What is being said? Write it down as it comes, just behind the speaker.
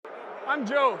I'm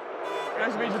Joe.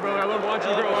 Nice to meet you, brother. I love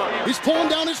watching you grow up. He's pulling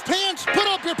down his pants. Put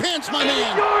up your pants, my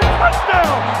man.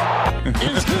 Touchdown!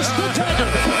 Is this the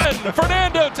dagger?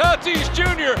 Fernando Tatis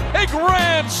Jr., a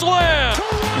grand slam.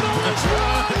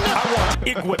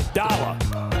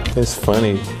 Iguodala. It's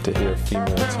funny to hear a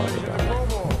female talk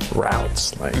about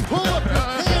routes. Like, Pull up your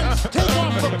pants. Take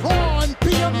off the bra and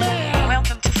be a man.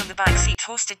 Welcome to From the Backseat,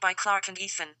 hosted by Clark and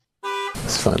Ethan.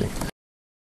 it's funny.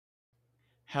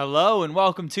 Hello and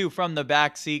welcome to From the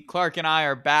Backseat. Clark and I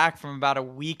are back from about a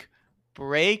week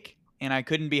break, and I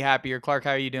couldn't be happier. Clark,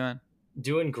 how are you doing?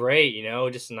 Doing great,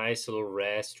 just a nice little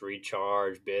rest,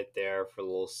 recharge bit there for a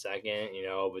little second,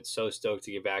 but so stoked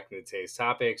to get back into today's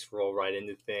topics, roll right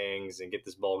into things, and get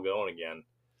this ball going again.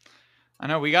 I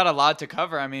know we got a lot to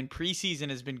cover. I mean, preseason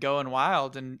has been going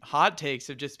wild, and hot takes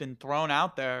have just been thrown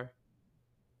out there.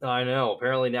 I know.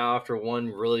 Apparently now after one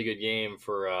really good game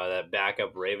for that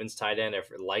backup Ravens tight end,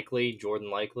 Jordan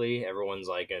Likely, everyone's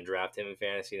like going to draft him in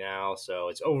fantasy now. So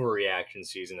it's overreaction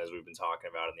season as we've been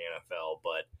talking about in the NFL,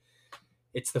 but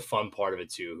it's the fun part of it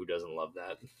too. Who doesn't love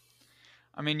that?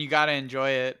 I mean, you got to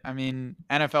enjoy it. I mean,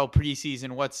 NFL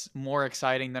preseason, what's more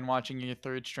exciting than watching your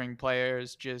third string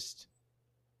players just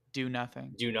do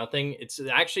nothing? Do nothing. It's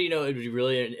actually, it would be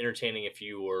really entertaining if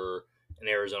you were an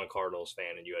Arizona Cardinals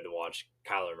fan and you had to watch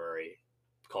Kyler Murray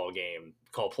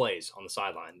call plays on the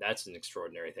sideline. That's an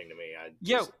extraordinary thing to me.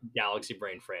 Galaxy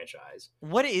brain franchise.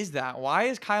 What is that? Why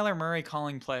is Kyler Murray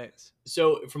calling plays?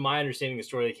 So from my understanding, the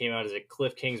story that came out is that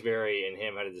Cliff Kingsbury and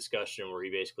him had a discussion where he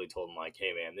basically told him like,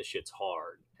 hey man, this shit's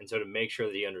hard. And so to make sure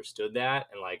that he understood that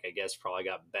and I guess probably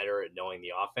got better at knowing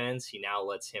the offense, he now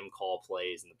lets him call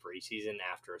plays in the preseason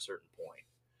after a certain point.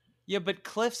 Yeah, but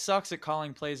Cliff sucks at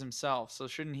calling plays himself, so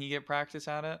shouldn't he get practice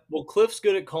at it? Well, Cliff's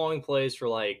good at calling plays for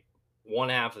one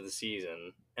half of the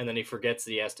season, and then he forgets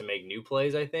that he has to make new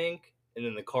plays, I think, and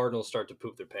then the Cardinals start to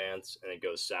poop their pants, and it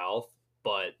goes south.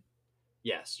 But,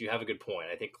 yes, you have a good point.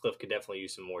 I think Cliff could definitely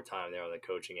use some more time there on the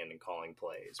coaching end and calling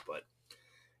plays, but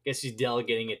I guess he's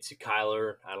delegating it to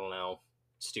Kyler. I don't know.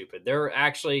 Stupid.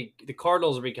 The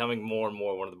Cardinals are becoming more and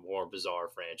more one of the more bizarre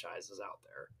franchises out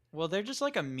there. Well, they're just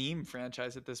like a meme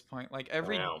franchise at this point. Like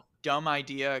every dumb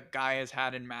idea a guy has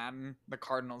had in Madden, the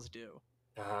Cardinals do.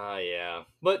 Yeah.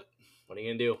 But what are you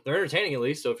going to do? They're entertaining at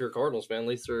least. So if you're a Cardinals fan, at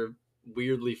least they're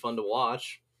weirdly fun to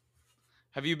watch.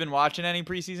 Have you been watching any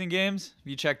preseason games? Have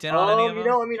you checked in on any of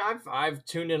them? I've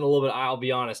tuned in a little bit. I'll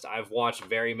be honest. I've watched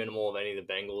very minimal of any of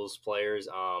the Bengals players.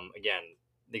 Again,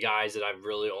 the guys that I'm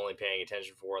really only paying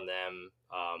attention for in them.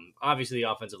 Obviously the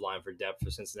offensive line for depth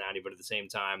for Cincinnati, but at the same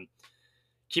time,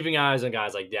 keeping eyes on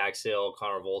guys like Dax Hill,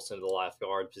 Connor Volson, the left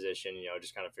guard position,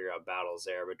 just kind of figure out battles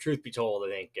there. But truth be told, I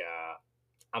think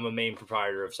I'm a main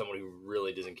proprietor of someone who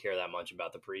really doesn't care that much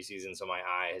about the preseason, so my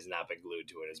eye has not been glued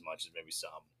to it as much as maybe some.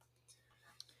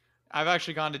 I've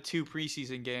actually gone to 2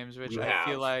 preseason games, which I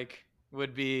feel like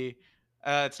would be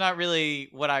it's not really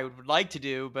what I would like to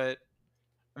do, but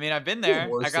I mean, I've been there.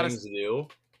 I got things to do.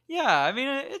 Yeah, I mean,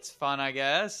 it's fun, I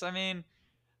guess. I mean,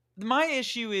 my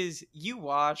issue is you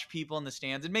watch people in the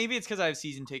stands, and maybe it's because I have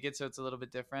season tickets, so it's a little bit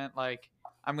different. Like,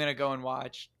 I'm going to go and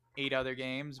watch 8 other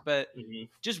games, but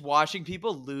just watching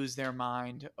people lose their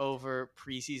mind over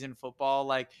preseason football,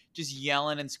 like just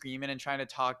yelling and screaming and trying to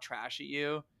talk trash at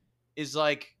you is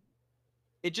like,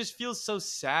 it just feels so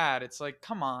sad. It's like,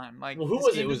 come on. Like, well, who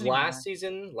was it? It was last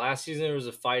season. Last season there was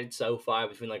a fight at SoFi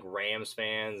between Rams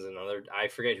fans and I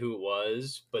forget who it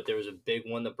was, but there was a big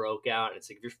one that broke out. And it's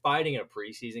like, if you're fighting in a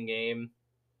preseason game,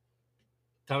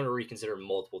 time to reconsider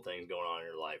multiple things going on in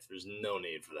your life. There's no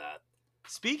need for that.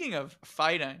 Speaking of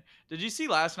fighting, did you see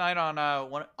last night on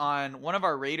one of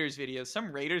our Raiders videos,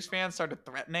 some Raiders fans started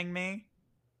threatening me?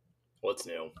 What's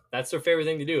new? That's their favorite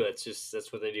thing to do.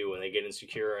 That's what they do when they get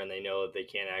insecure and they know that they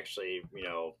can't actually,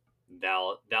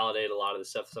 validate a lot of the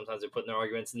stuff sometimes they put in their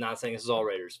arguments. Not saying this is all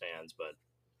Raiders fans, but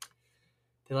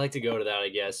they like to go to that, I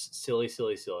guess. Silly.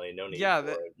 No need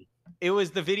for it. It was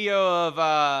the video of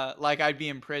I'd be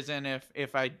in prison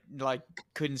if I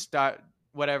couldn't start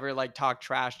whatever, talk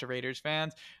trash to Raiders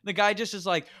fans. The guy just is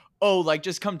like, oh,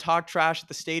 just come talk trash at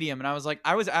the stadium. And I was like,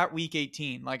 I was at week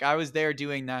 18. I was there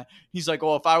doing that. He's like,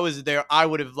 oh, if I was there, I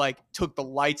would have took the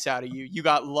lights out of you. You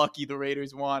got lucky the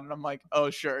Raiders won. And I'm like, oh,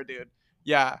 sure, dude.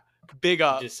 Yeah. Big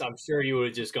up. I'm sure you would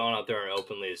have just gone out there and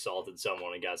openly assaulted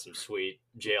someone and got some sweet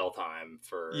jail time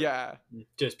for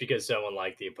just because someone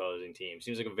liked the opposing team.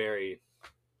 Seems like a very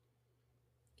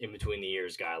in between the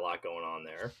ears guy. A lot going on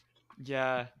there.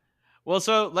 Yeah. Well,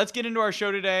 so let's get into our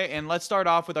show today, and let's start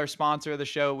off with our sponsor of the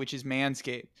show, which is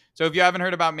Manscaped. So if you haven't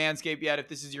heard about Manscaped yet, if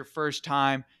this is your first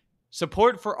time,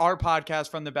 support for our podcast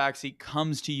From the Backseat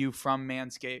comes to you from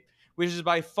Manscaped, which is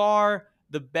by far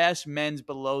the best men's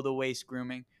below the waist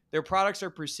grooming. Their products are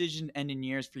precision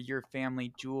engineers for your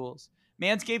family jewels.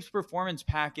 Manscaped's Performance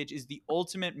Package is the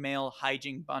ultimate male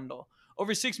hygiene bundle.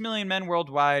 Over 6 million men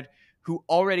worldwide who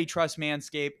already trust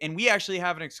Manscaped, and we actually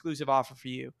have an exclusive offer for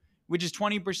you, which is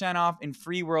 20% off and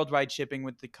free worldwide shipping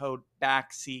with the code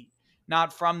BACKSEAT.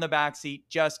 Not from the backseat,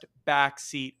 just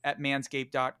backseat at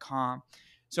manscaped.com.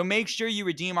 So make sure you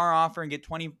redeem our offer and get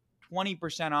 20%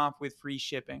 off with free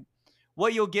shipping.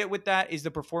 What you'll get with that is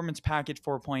the Performance Package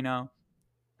 4.0,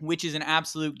 which is an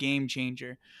absolute game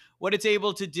changer. What it's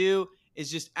able to do is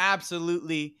just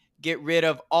absolutely get rid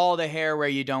of all the hair where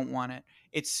you don't want it.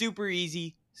 It's super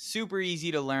easy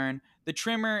to learn. The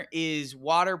trimmer is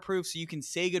waterproof, so you can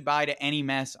say goodbye to any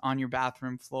mess on your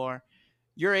bathroom floor.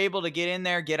 You're able to get in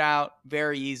there, get out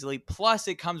very easily. Plus,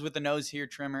 it comes with a nose hair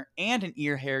trimmer and an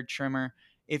ear hair trimmer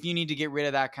if you need to get rid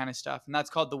of that kind of stuff. And that's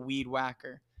called the Weed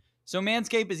Whacker. So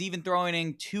Manscaped is even throwing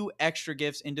in 2 extra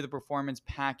gifts into the Performance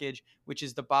Package, which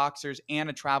is the boxers and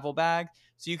a travel bag.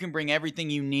 So you can bring everything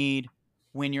you need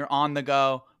when you're on the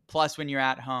go, plus when you're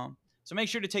at home. So make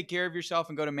sure to take care of yourself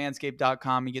and go to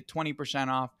manscaped.com and get 20%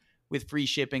 off with free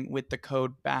shipping with the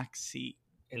code BACKSEAT.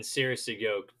 And seriously,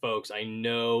 folks, I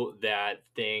know that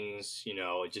things,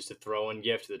 just a throw-in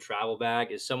gift to the travel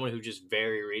bag is someone who just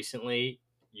very recently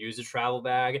used a travel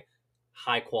bag.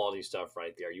 High quality stuff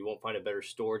right there. You won't find a better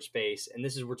storage space. And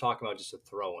we're talking about just a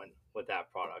throw-in with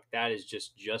that product. That is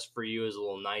just for you as a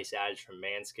little nice adage from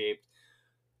Manscaped.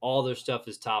 All their stuff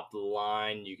is top of the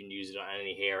line. You can use it on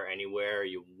any hair, anywhere.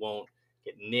 You won't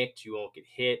get nicked. You won't get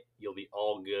hit. You'll be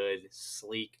all good,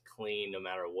 sleek, clean, no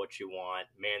matter what you want.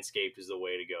 Manscaped is the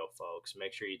way to go, folks.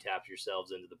 Make sure you tap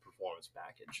yourselves into the Performance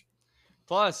Package.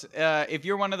 Plus, if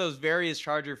you're one of those various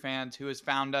Charger fans who has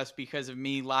found us because of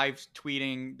me live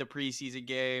tweeting the preseason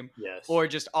game, Yes, or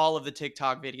just all of the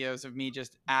TikTok videos of me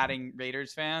just adding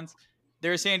Raiders fans,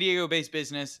 they're a San Diego-based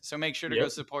business, so make sure to go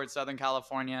support Southern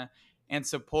California and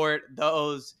support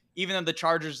those. Even though the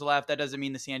Chargers left, that doesn't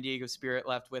mean the San Diego Spirit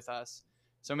left with us.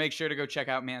 So make sure to go check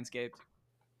out Manscaped.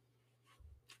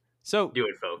 So do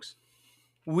it, folks.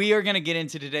 We are going to get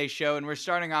into today's show, and we're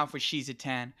starting off with She's a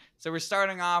 10. So we're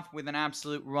starting off with an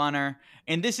absolute runner,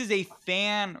 and this is a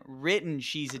fan-written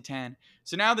She's a 10.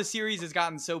 So now the series has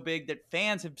gotten so big that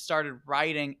fans have started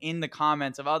writing in the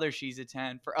comments of other She's a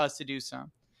 10 for us to do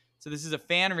some. So this is a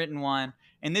fan-written one,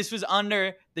 and this was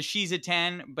under the She's a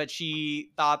 10, but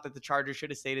she thought that the Chargers should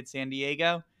have stayed at San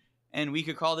Diego, and we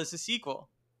could call this a sequel.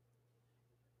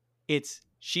 It's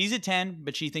She's a 10,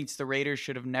 but she thinks the Raiders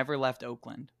should have never left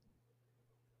Oakland.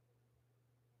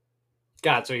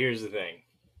 God, so here's the thing.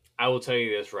 I will tell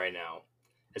you this right now.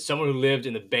 As someone who lived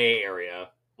in the Bay Area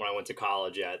when I went to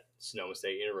college at Sonoma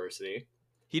State University.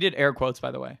 He did air quotes,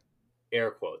 by the way. Air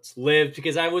quotes. Lived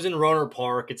because I was in Rohnert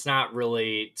Park. It's not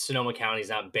really, Sonoma County is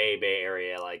not Bay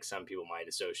Area like some people might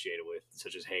associate it with,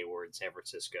 such as Hayward, San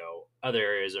Francisco. Other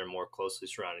areas are more closely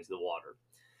surrounding to the water.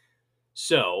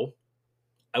 So,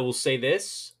 I will say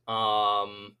this.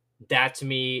 That to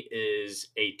me is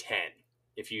a 10,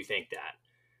 if you think that.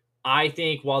 I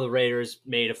think while the Raiders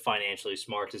made a financially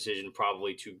smart decision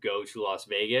probably to go to Las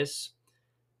Vegas,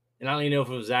 and I don't even know if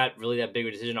it was that big of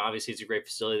a decision. Obviously, it's a great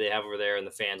facility they have over there, and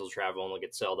the fans will travel and they'll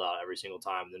get sold out every single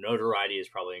time. The notoriety has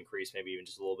probably increased, maybe even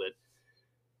just a little bit.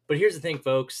 But here's the thing,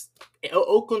 folks.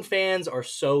 Oakland fans are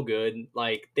so good.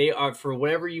 Like, they are, for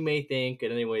whatever you may think,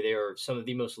 and anyway, they are some of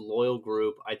the most loyal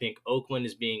group. I think Oakland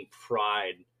is being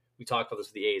pride. We talked about this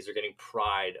with the A's. They're getting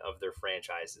pride of their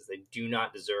franchises. They do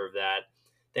not deserve that.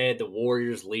 They had the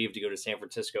Warriors leave to go to San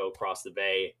Francisco across the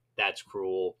bay. That's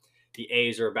cruel. The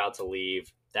A's are about to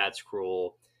leave. That's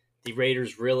cruel. The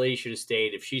Raiders really should have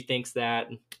stayed. If she thinks that,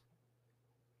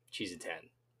 she's a 10.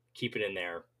 Keep it in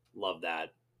there. Love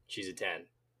that. She's a 10.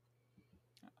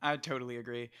 I totally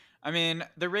agree. I mean,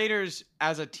 the Raiders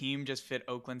as a team just fit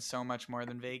Oakland so much more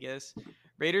than Vegas.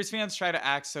 Raiders fans try to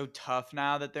act so tough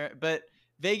now but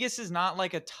Vegas is not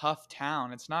like a tough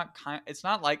town. It's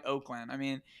not like Oakland. I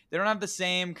mean, they don't have the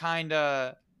same kind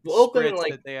of spritz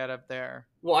that they had up there.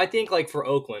 Well, I think like for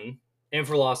Oakland and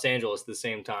for Los Angeles at the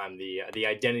same time, the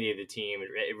identity of the team,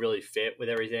 it really fit with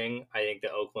everything. I think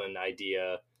the Oakland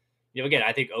idea, again,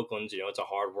 I think Oakland's, it's a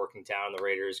hardworking town. The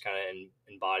Raiders kind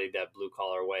of embodied that blue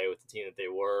collar way with the team that they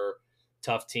were.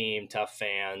 Tough team, tough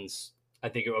fans. I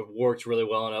think it worked really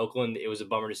well in Oakland. It was a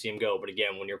bummer to see him go. But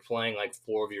again, when you're playing like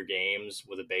 4 of your games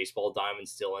with a baseball diamond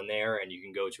still in there and you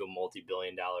can go to a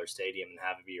multi-billion-dollar stadium and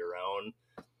have it be your own,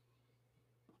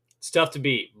 it's tough to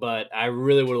beat. But I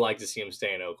really would like to see him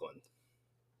stay in Oakland.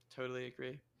 Totally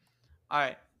agree. All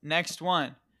right, next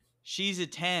one. She's a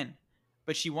 10,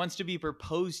 but she wants to be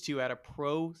proposed to at a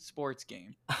pro sports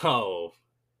game. Oh.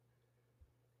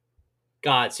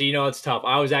 God, so it's tough.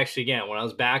 I was actually when I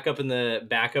was back up in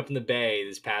the Bay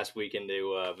this past weekend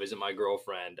to visit my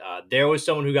girlfriend. There was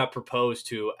someone who got proposed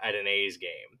to at an A's game.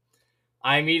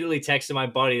 I immediately texted my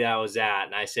buddy that I was at,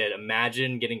 and I said,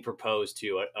 "Imagine getting proposed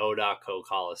to at O.Co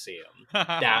Coliseum.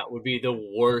 That would be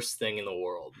the worst thing in the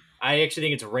world." I actually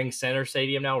think it's Ring Center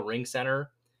Stadium now. Ring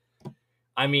Center.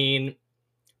 I mean,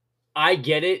 I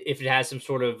get it if it has some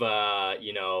sort of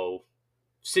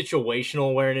situational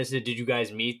awareness. Did you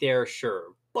guys meet there? Sure.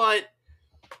 But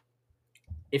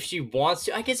if she wants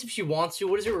to, I guess if she wants to,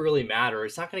 what does it really matter?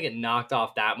 It's not going to get knocked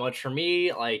off that much. For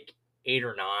me, like 8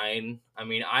 or 9. I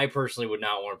mean, I personally would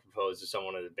not want to propose to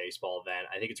someone at a baseball event.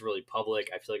 I think it's really public.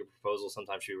 I feel like a proposal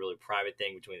sometimes should be a really private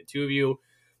thing between the two of you.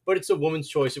 But it's a woman's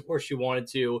choice. Of course, she wanted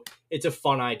to. It's a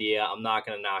fun idea. I'm not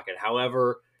going to knock it.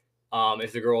 However,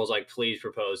 if the girl was like, please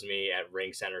propose to me at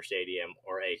Ring Center Stadium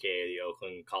or AKA the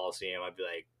Oakland Coliseum, I'd be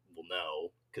like, well,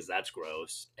 no, because that's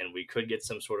gross. And we could get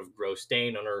some sort of gross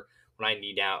stain on her when I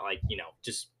need out. Like,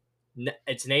 just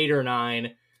it's an 8 or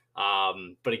 9.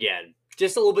 But again,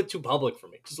 just a little bit too public for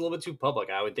me. Just a little bit too public.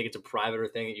 I would think it's a privater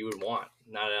thing that you would want,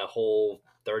 not a whole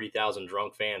 30,000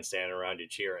 drunk fans standing around you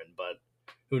cheering. But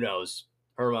who knows?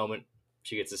 Her moment.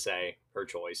 She gets to say her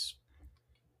choice.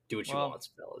 Do what she wants,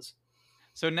 fellas.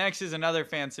 So next is another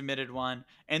fan submitted one,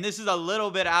 and this is a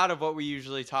little bit out of what we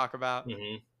usually talk about.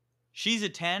 Mm-hmm. She's a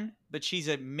 10, but she's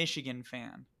a Michigan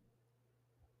fan.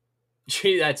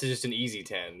 That's just an easy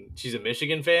 10. She's a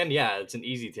Michigan fan? Yeah, it's an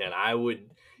easy 10. I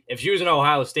would, if she was an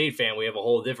Ohio State fan, we have a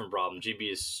whole different problem. She'd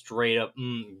be a straight up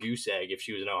goose egg if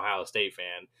she was an Ohio State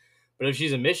fan. But if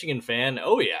she's a Michigan fan,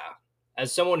 oh yeah.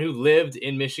 As someone who lived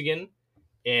in Michigan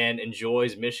and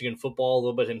enjoys Michigan football a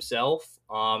little bit himself,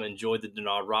 enjoyed the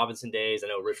Denard Robinson days. I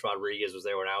know Rich Rodriguez was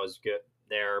there when I was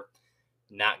there.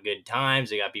 Not good times.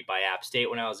 They got beat by App State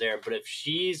when I was there. But if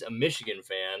she's a Michigan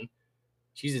fan,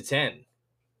 she's a 10.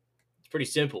 It's pretty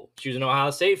simple. She was an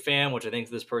Ohio State fan, which I think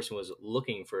this person was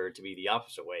looking for it to be the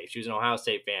opposite way. If she was an Ohio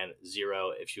State fan,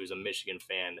 0. If she was a Michigan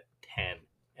fan, 10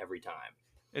 every time.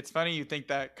 It's funny you think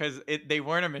that because they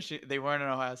weren't an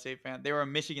Ohio State fan. They were a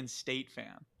Michigan State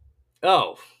fan.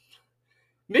 Oh,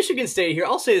 Michigan State here.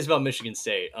 I'll say this about Michigan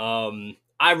State.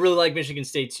 I really like Michigan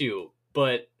State too,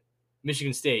 but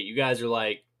Michigan State, you guys are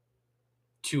like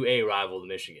 2A rival to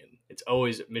Michigan. It's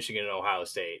always Michigan and Ohio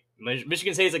State.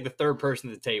 Michigan State is like the third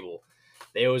person at the table.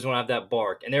 They always want to have that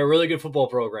bark, and they're a really good football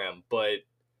program. But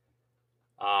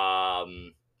I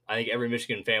think every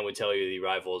Michigan fan would tell you the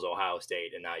rival is Ohio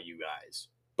State and not you guys.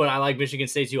 But I like Michigan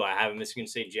State too. I have a Michigan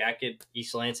State jacket.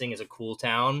 East Lansing is a cool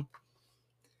town.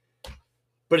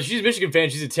 But if she's a Michigan fan,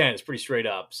 she's a 10. It's pretty straight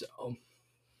up. So, all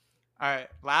right,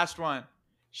 last one.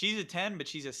 She's a 10, but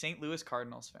she's a St. Louis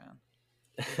Cardinals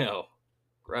fan. Oh,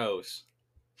 gross.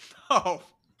 Oh.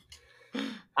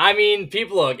 I mean,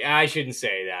 people look. I shouldn't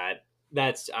say that.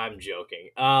 I'm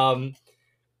joking.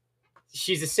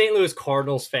 She's a St. Louis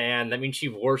Cardinals fan. That means she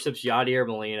worships Yadier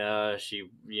Molina. She,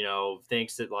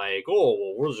 thinks that like, oh,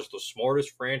 well, we're just the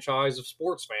smartest franchise of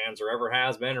sports fans there ever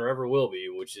has been or ever will be,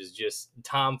 which is just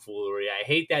tomfoolery. I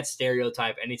hate that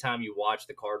stereotype anytime you watch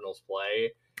the Cardinals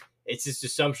play. It's this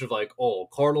assumption of like, oh,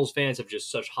 Cardinals fans have just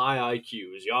such high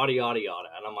IQs, yada, yada, yada.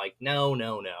 And I'm like, no.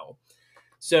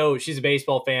 So she's a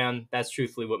baseball fan. That's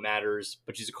truthfully what matters.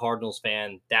 But she's a Cardinals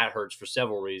fan. That hurts for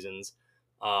several reasons.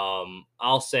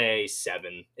 I'll say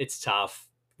 7. It's tough.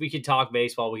 We could talk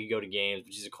baseball. We could go to games,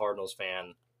 but she's a Cardinals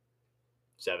fan.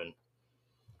 7.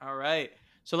 All right.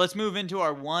 So let's move into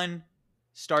our one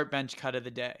start bench cut of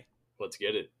the day. Let's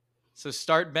get it. So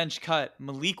start bench cut,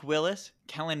 Malik Willis,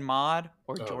 Kellen Mond,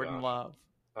 or Jordan Love.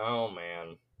 Oh,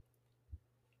 man.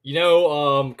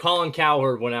 Colin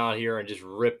Cowherd went out here and just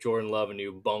ripped Jordan Love a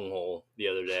new bunghole the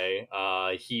other day.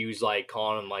 He was like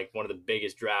calling him like one of the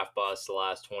biggest draft busts the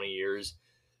last 20 years.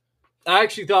 I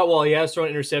actually thought while he has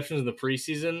thrown interceptions in the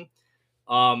preseason,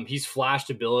 he's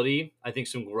flashed ability. I think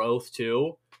some growth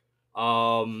too.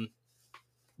 Kellen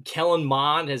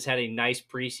Mond has had a nice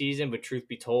preseason, but truth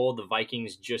be told, the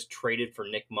Vikings just traded for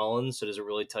Nick Mullins, so does it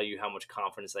really tell you how much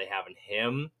confidence they have in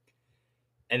him?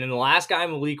 And then the last guy,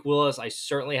 Malik Willis, I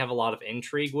certainly have a lot of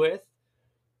intrigue with.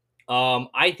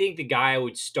 I think the guy I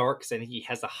would start, because I think he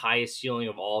has the highest ceiling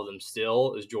of all of them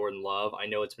still, is Jordan Love. I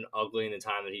know it's been ugly in the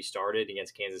time that he started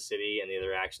against Kansas City and the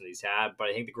other action that he's had, but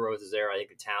I think the growth is there. I think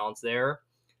the talent's there.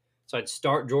 So I'd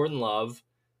start Jordan Love.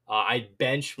 I'd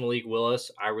bench Malik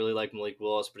Willis. I really like Malik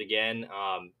Willis, but again,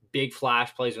 big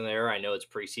flash plays in there. I know it's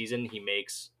preseason.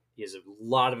 He has a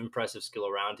lot of impressive skill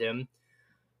around him.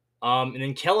 And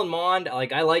then Kellen Mond,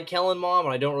 I like Kellen Mond,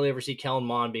 but I don't really ever see Kellen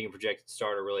Mond being a projected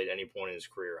starter really at any point in his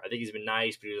career. I think he's been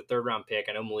nice, but he was a 3rd-round pick.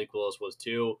 I know Malik Willis was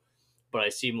too. but I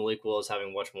see Malik Willis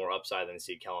having much more upside than I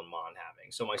see Kellen Mond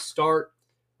having. So my start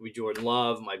would be Jordan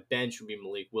Love, my bench would be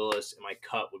Malik Willis, and my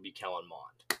cut would be Kellen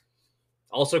Mond.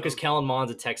 Also, because Kellen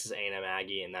Mond's a Texas A&M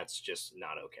Aggie, and that's just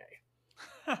not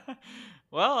okay.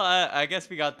 Well, I guess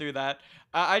we got through that.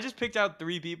 I just picked out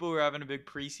 3 people who are having a big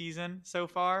preseason so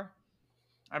far.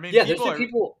 I mean, Yeah, there's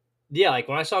people. Yeah, like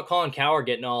when I saw Colin Cowherd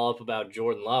getting all up about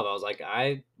Jordan Love, I was like,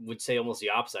 I would say almost the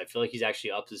opposite. I feel like he's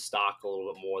actually upped his stock a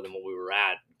little bit more than what we were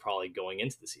at probably going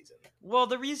into the season. Well,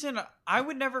 the reason I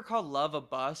would never call Love a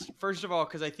bust, first of all,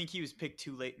 because I think he was picked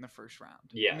too late in the first round.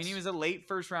 Yes. I mean, he was a late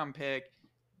first round pick.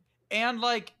 And,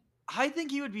 like, I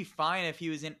think he would be fine if he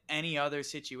was in any other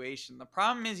situation. The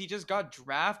problem is he just got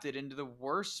drafted into the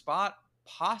worst spot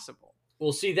possible.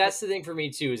 Well, see, that's the thing for me,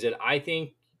 too, is that I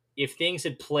think if things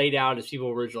had played out as people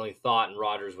originally thought and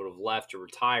Rodgers would have left or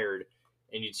retired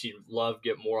and you'd see Love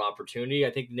get more opportunity,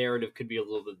 I think the narrative could be a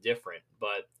little bit different.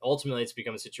 But ultimately, it's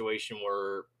become a situation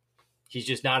where he's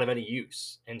just not of any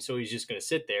use. And so he's just going to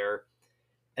sit there.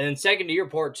 And then second to your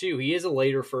part, too, he is a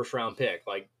later first-round pick.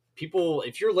 Like, people,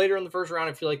 if you're later in the first round,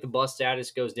 I feel like the bust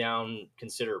status goes down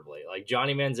considerably. Like,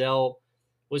 Johnny Manziel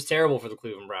was terrible for the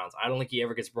Cleveland Browns. I don't think he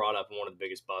ever gets brought up in one of the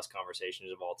biggest bust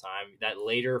conversations of all time. That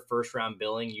later first-round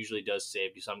billing usually does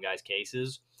save some guys'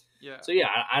 cases. Yeah. So, yeah,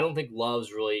 I don't think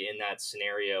Love's really in that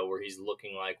scenario where he's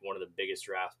looking like one of the biggest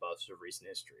draft busts of recent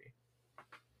history.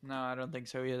 No, I don't think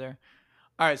so either.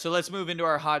 All right, so let's move into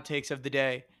our hot takes of the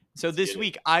day. So this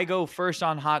week, I go first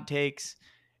on hot takes,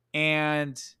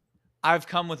 and I've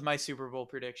come with my Super Bowl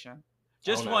prediction.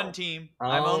 Just one team.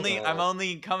 I'm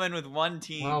only coming with one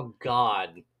team. Oh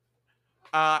God.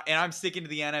 And I'm sticking to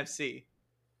the NFC.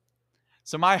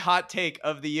 So my hot take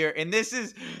of the year, and this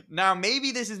is now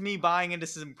maybe this is me buying into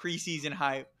some preseason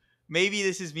hype. Maybe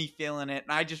this is me feeling it,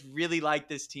 and I just really like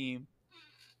this team.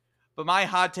 But my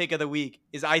hot take of the week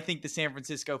is I think the San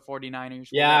Francisco 49ers.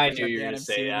 Yeah, I knew you were going to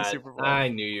say that. I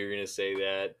knew you were going to say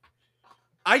that.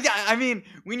 I mean,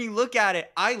 when you look at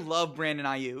it, I love Brandon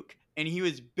Ayuk, and he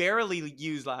was barely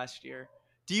used last year.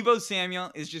 Deebo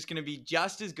Samuel is just going to be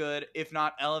just as good, if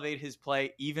not elevate his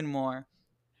play even more.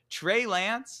 Trey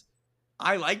Lance,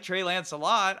 I like Trey Lance a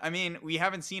lot. I mean, we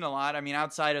haven't seen a lot. I mean,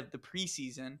 outside of the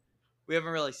preseason, we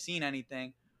haven't really seen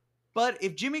anything. But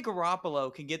if Jimmy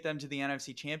Garoppolo can get them to the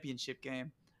NFC Championship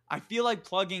game, I feel like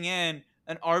plugging in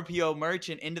an RPO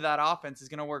merchant into that offense is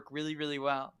going to work really, really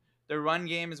well. Their run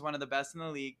game is one of the best in the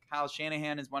league. Kyle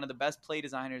Shanahan is one of the best play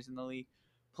designers in the league.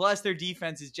 Plus, their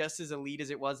defense is just as elite as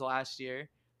it was last year.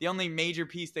 The only major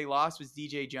piece they lost was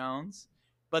DJ Jones.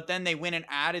 But then they went and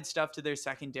added stuff to their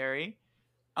secondary.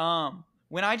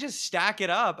 When I just stack it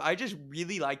up, I just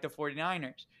really like the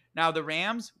 49ers. Now, the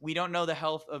Rams, we don't know the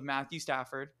health of Matthew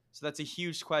Stafford. So that's a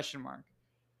huge question mark.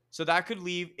 So that could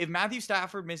leave, if Matthew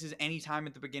Stafford misses any time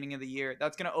at the beginning of the year,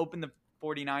 that's going to open the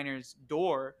 49ers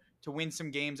door to win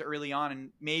some games early on and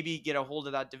maybe get a hold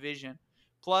of that division.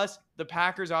 Plus, the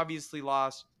Packers obviously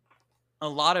lost a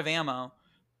lot of ammo.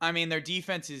 I mean, their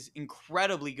defense is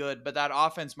incredibly good, but that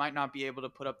offense might not be able to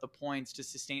put up the points to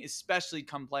sustain, especially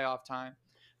come playoff time.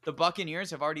 The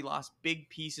Buccaneers have already lost big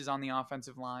pieces on the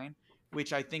offensive line,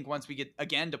 which I think once we get,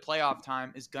 again, to playoff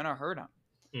time is going to hurt them.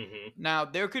 Mm-hmm. Now,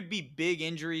 there could be big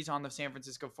injuries on the San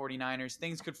Francisco 49ers.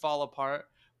 Things could fall apart.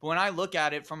 But when I look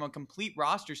at it from a complete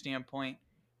roster standpoint,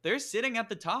 they're sitting at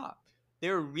the top.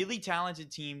 They're a really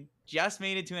talented team, just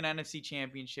made it to an NFC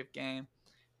Championship game.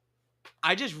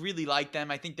 I just really like them.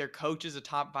 I think their coach is a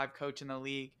top 5 coach in the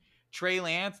league. Trey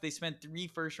Lance, they spent 3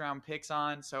 first-round picks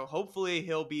on, so hopefully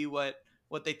he'll be what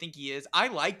they think he is. I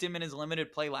liked him in his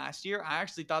limited play last year. I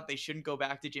actually thought they shouldn't go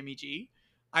back to Jimmy G.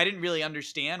 I didn't really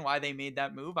understand why they made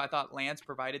that move. I thought Lance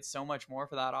provided so much more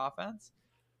for that offense.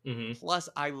 Mm-hmm. Plus,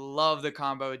 I love the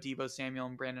combo of Deebo Samuel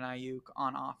and Brandon Ayuk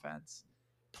on offense.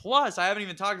 Plus, I haven't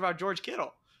even talked about George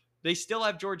Kittle. They still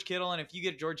have George Kittle, and if you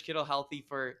get George Kittle healthy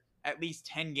for at least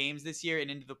 10 games this year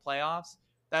and into the playoffs,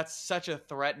 that's such a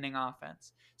threatening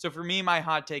offense. So for me, my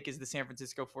hot take is the San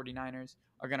Francisco 49ers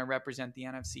are going to represent the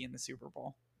NFC in the Super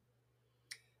Bowl.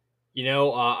 You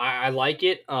know, I like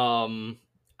it.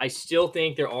 I still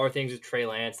think there are things with Trey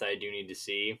Lance that I do need to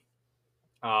see.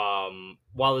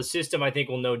 While the system, I think,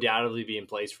 will no doubtedly be in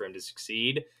place for him to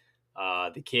succeed,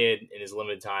 the kid in his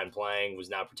limited time playing was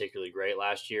not particularly great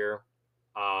last year.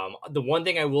 The one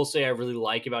thing I will say I really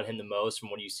like about him the most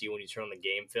from what you see when you turn on the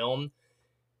game film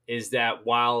is that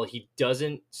while he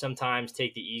doesn't sometimes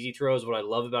take the easy throws, what I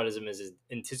love about him is his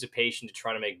anticipation to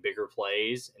try to make bigger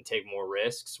plays and take more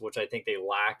risks, which I think they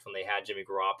lacked when they had Jimmy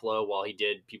Garoppolo. While he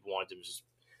did, people wanted to just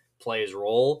play his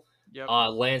role. Yep.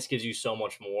 Lance gives you so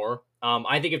much more.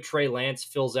 I think if Trey Lance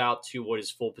fills out to what his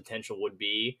full potential would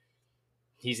be,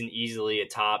 he's easily a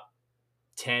top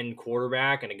 10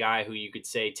 quarterback and a guy who you could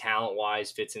say talent-wise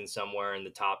fits in somewhere in the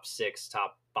top 6,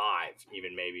 top 5,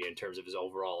 even maybe in terms of his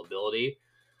overall ability.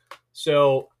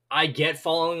 So I get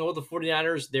following with the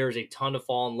 49ers. There's a ton to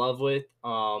fall in love with.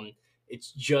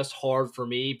 It's just hard for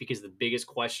me because the biggest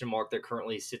question mark that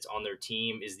currently sits on their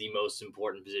team is the most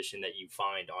important position that you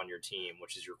find on your team,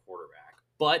 which is your quarterback.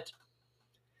 But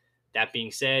that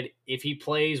being said, if he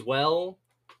plays well,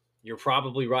 you're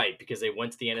probably right because they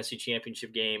went to the NFC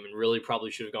Championship game and really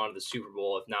probably should have gone to the Super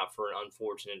Bowl if not for an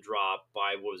unfortunate drop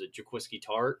by, what was it, Jaquiski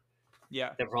Tart? Yeah.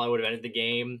 That probably would have ended the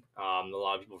game. A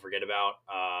lot of people forget about.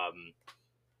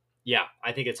 Yeah,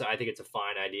 I think it's a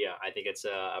fine idea. I think it's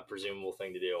a presumable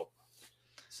thing to do.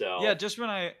 So yeah, just when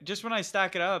I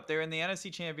stack it up, they're in the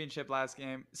NFC Championship last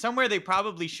game, somewhere they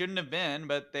probably shouldn't have been,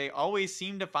 but they always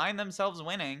seem to find themselves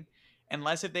winning,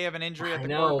 unless if they have an injury at the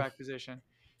quarterback position.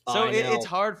 So it's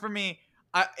hard for me.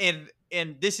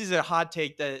 And this is a hot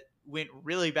take that went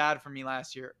really bad for me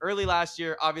last year. Early last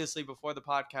year, obviously before the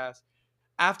podcast,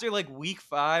 after like week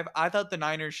 5, I thought the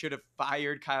Niners should have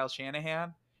fired Kyle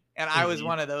Shanahan, and I was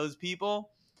one of those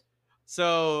people.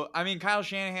 So, I mean, Kyle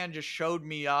Shanahan just showed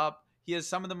me up. He has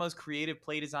some of the most creative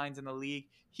play designs in the league.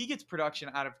 He gets production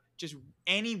out of just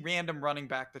any random running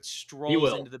back that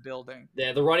strolls into the building.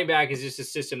 Yeah, the running back is just a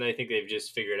system that I think they've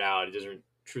just figured out. It doesn't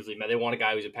truthfully matter. They want a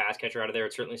guy who's a pass catcher out of there,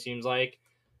 it certainly seems like.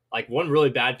 Like, one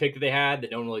really bad pick that they had that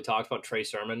no one really talks about, Trey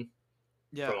Sermon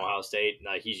from Ohio State.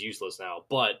 He's useless now.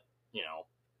 But,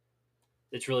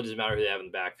 it really doesn't matter who they have in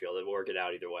the backfield. They'll work it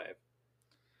out either way.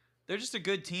 They're just a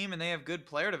good team, and they have good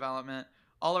player development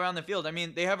all around the field. I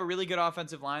mean, they have a really good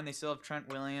offensive line. They still have Trent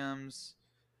Williams.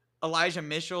 Elijah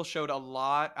Mitchell showed a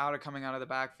lot coming out of the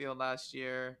backfield last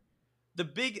year.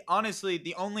 Honestly,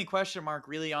 the only question mark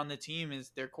really on the team is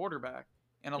their quarterback.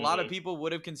 And a lot of people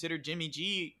would have considered Jimmy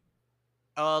G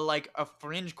like a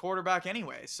fringe quarterback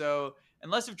anyway. So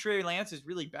unless if Trey Lance is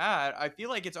really bad, I feel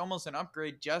like it's almost an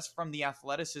upgrade just from the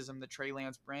athleticism that Trey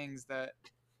Lance brings that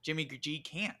Jimmy G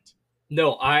can't.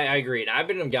 No, I agree. And I've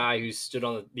been a guy who stood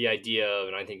on the idea of,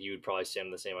 and I think you would probably stand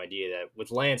on the same idea, that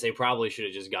with Lance, they probably should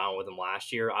have just gone with him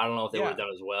last year. I don't know if they would have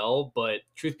done as well, but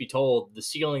truth be told, the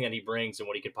ceiling that he brings and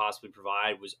what he could possibly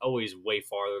provide was always way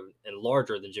farther and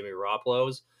larger than Jimmy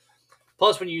Garoppolo's.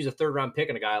 Plus, when you use a third-round pick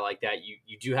on a guy like that,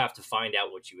 you do have to find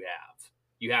out what you have.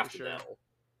 You have to know.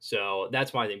 So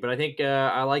that's my thing. But I think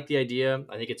I like the idea.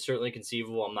 I think it's certainly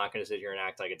conceivable. I'm not going to sit here and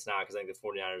act like it's not because I think the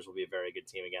 49ers will be a very good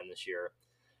team again this year.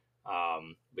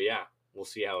 But yeah, we'll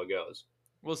see how it goes.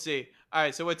 We'll see. All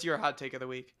right. So what's your hot take of the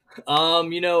week?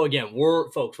 Again, we're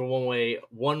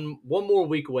one more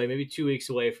week away, maybe 2 weeks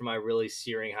away from my really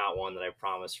searing hot one that I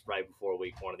promised right before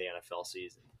week 1 of the NFL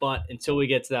season. But until we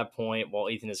get to that point, while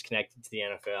Ethan is connected to the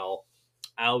NFL,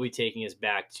 I'll be taking us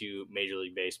back to Major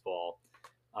League Baseball.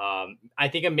 I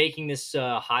think I'm making this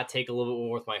hot take a little bit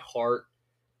more with my heart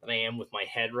than I am with my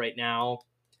head right now.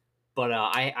 But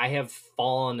I have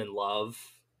fallen in love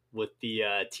with the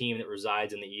team that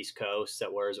resides in the East Coast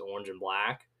that wears orange and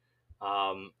black.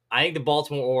 I think the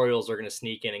Baltimore Orioles are going to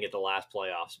sneak in and get the last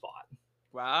playoff spot.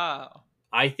 Wow.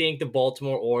 I think the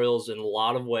Baltimore Orioles, in a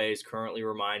lot of ways, currently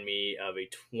remind me of a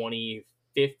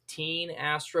 2015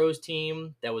 Astros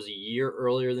team that was a year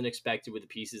earlier than expected with the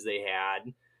pieces they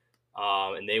had.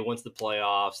 And they went to the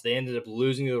playoffs. They ended up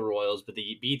losing to the Royals, but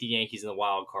they beat the Yankees in the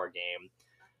wild card game.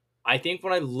 I think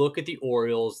when I look at the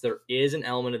Orioles, there is an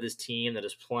element of this team that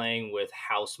is playing with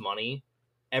house money.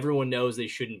 Everyone knows they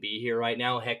shouldn't be here right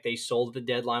now. Heck, they sold at the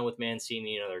deadline with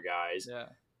Mancini and other guys. Yeah.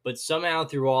 But somehow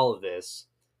through all of this,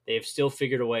 they have still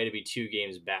figured a way to be 2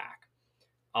 games back.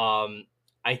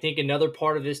 I think another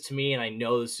part of this to me, and I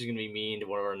know this is going to be mean to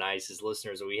one of our nicest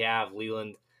listeners that we have,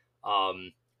 Leland,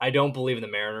 I don't believe in the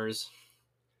Mariners.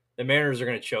 The Mariners are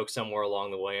going to choke somewhere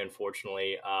along the way,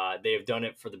 unfortunately. They have done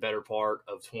it for the better part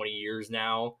of 20 years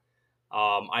now.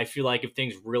 I feel like if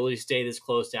things really stay this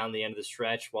close down the end of the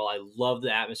stretch, while I love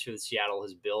the atmosphere that Seattle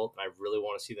has built, and I really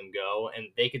want to see them go, and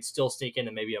they could still sneak in,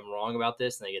 and maybe I'm wrong about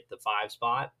this, and they get the 5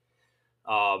 spot.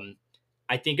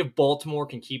 I think if Baltimore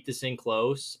can keep this in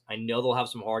close, I know they'll have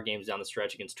some hard games down the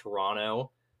stretch against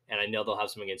Toronto, and I know they'll have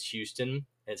some against Houston.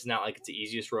 It's not like it's the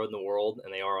easiest road in the world,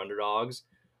 and they are underdogs.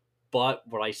 But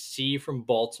what I see from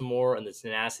Baltimore and the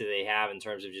tenacity they have in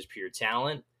terms of just pure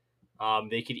talent,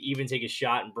 they could even take a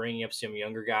shot in bringing up some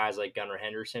younger guys like Gunnar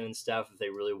Henderson and stuff if they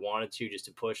really wanted to, just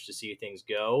to push to see things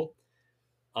go.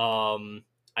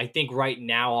 I think right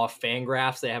now off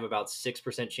Fangraphs, they have about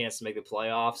 6% chance to make the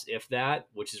playoffs, if that,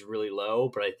 which is really low.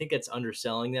 But I think it's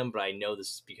underselling them, but I know this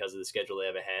is because of the schedule they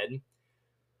have ahead.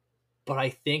 But I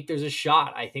think there's a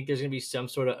shot. I think there's going to be some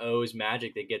sort of O's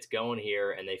magic that gets going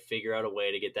here, and they figure out a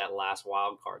way to get that last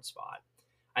wild card spot.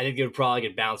 I think they would probably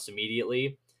get bounced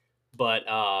immediately. But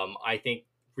I think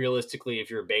realistically, if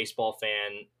you're a baseball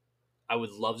fan, I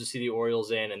would love to see the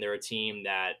Orioles in, and they're a team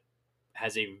that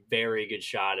has a very good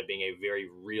shot at being a very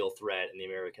real threat in the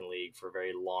American League for a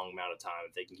very long amount of time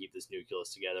if they can keep this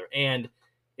nucleus together. And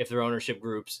if their ownership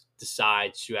groups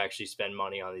decide to actually spend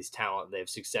money on these talent they've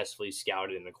successfully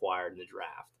scouted and acquired in the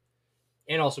draft.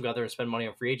 And also got there and spend money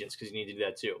on free agents because you need to do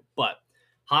that too. But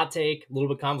hot take, a little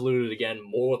bit convoluted again,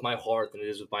 more with my heart than it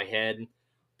is with my head.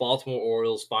 Baltimore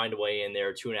Orioles find a way in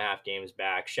there, 2.5 games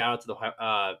back. Shout out to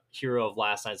the hero of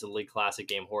last night's League Classic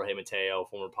game, Jorge Mateo,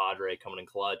 former Padre, coming in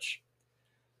clutch.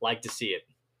 Like to see it.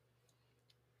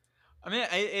 I mean,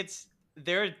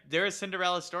 they're a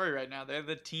Cinderella story right now. They're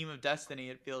the team of destiny.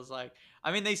 It feels like.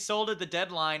 I mean, they sold at the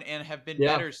deadline and have been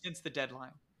Yeah. better since the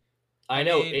deadline. I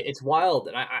know it's wild,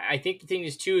 and I think the thing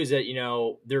is too is that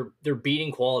they're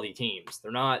beating quality teams.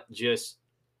 They're not just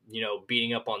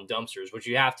beating up on dumpsters, which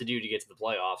you have to do to get to the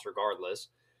playoffs, regardless.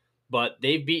 But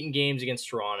they've beaten games against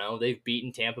Toronto. They've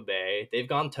beaten Tampa Bay. They've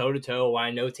gone toe to toe.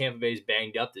 I know Tampa Bay's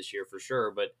banged up this year for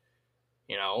sure, but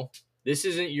this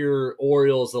isn't your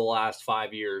Orioles of the last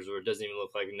 5 years where it doesn't even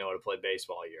look like they know how to play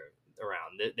baseball year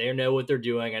around. They know what they're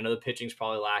doing. I know the pitching's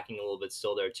probably lacking a little bit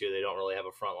still there too. They don't really have a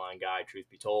frontline guy, truth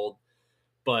be told.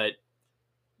 But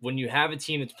when you have a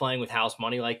team that's playing with house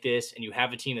money like this, and you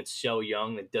have a team that's so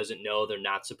young that doesn't know they're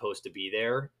not supposed to be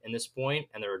there in this point,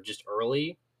 and they're just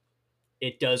early,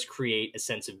 it does create a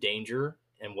sense of danger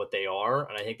and what they are.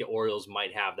 And I think the Orioles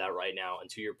might have that right now. And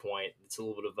to your point, it's a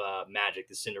little bit of magic,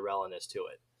 the Cinderella-ness to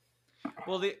it.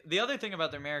 Well, the other thing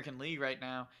about the American League right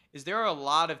now is there are a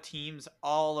lot of teams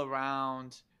all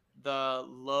around the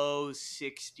low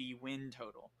 60 win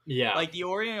total. Yeah. Like the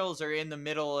Orioles are in the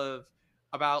middle of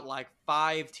about like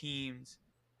 5 teams,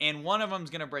 and one of them's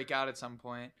going to break out at some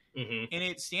point. Mm-hmm. And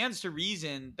it stands to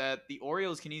reason that the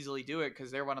Orioles can easily do it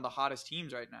because they're one of the hottest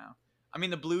teams right now. I mean,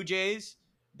 the Blue Jays,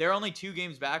 they're only 2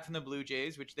 games back from the Blue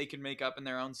Jays, which they can make up in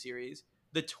their own series.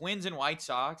 The Twins and White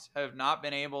Sox have not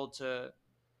been able to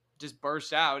just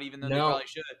burst out, even though they probably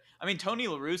should. I mean, Tony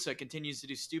La Russa continues to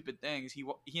do stupid things. He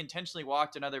intentionally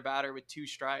walked another batter with 2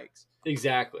 strikes.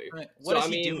 Exactly. What is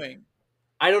he doing?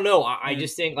 I don't know. I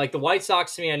just think like the White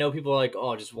Sox to me. I know people are like,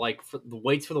 oh, just like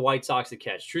waits for the White Sox to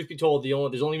catch. Truth be told,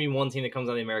 there's only been one team that comes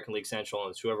out of the American League Central,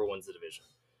 and it's whoever wins the division.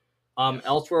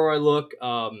 Elsewhere where I look,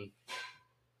 the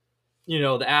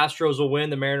Astros will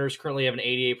win. The Mariners currently have an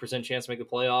 88% chance to make the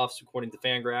playoffs, according to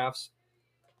Fangraphs.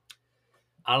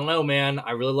 I don't know, man.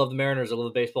 I really love the Mariners. I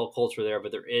love the baseball culture there,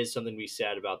 but there is something to be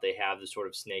said about they have this sort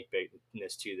of snake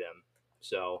baitness to them.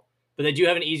 So, but they do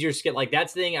have an easier skit. Like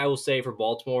that's the thing I will say for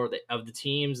Baltimore of the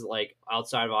teams, like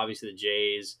outside of obviously the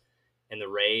Jays and the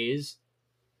Rays,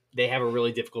 they have a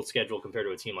really difficult schedule compared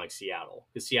to a team like Seattle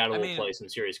because Seattle will play some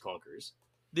serious clunkers.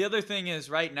 The other thing is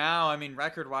right now, I mean,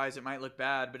 record-wise, it might look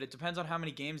bad, but it depends on how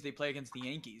many games they play against the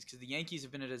Yankees because the Yankees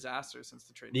have been a disaster since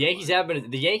the trade. The Yankees have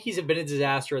been a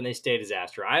disaster, and they stay a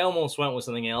disaster. I almost went with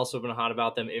something else. I've been hot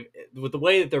about them. With the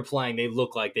way that they're playing, they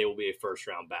look like they will be a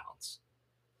first-round bounce.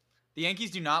 The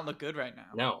Yankees do not look good right now.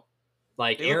 No,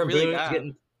 like they Aaron really Boone's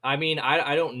getting. I mean,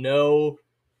 I don't know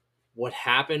what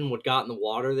happened, what got in the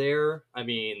water there. I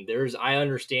mean, I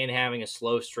understand having a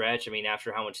slow stretch. I mean,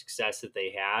 after how much success that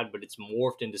they had, but it's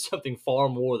morphed into something far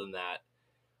more than that,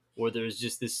 where there's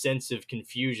just this sense of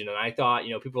confusion. And I thought,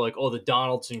 people are like, oh, the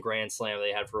Donaldson Grand Slam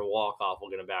they had for a walk-off will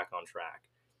get them back on track.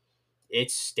 It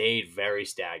stayed very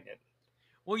stagnant.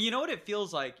 Well, you know what it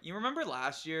feels like? You remember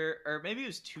last year, or maybe it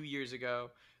was 2 years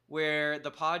ago, where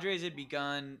the Padres had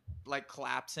begun like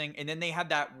collapsing, and then they had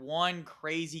that one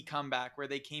crazy comeback where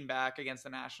they came back against the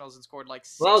Nationals and scored like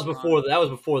 6 runs. That was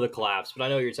before the collapse, but I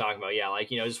know what you're talking about. Yeah, like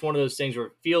just one of those things where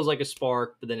it feels like a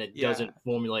spark, but then it doesn't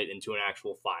formulate into an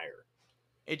actual fire.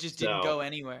 It just didn't go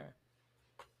anywhere.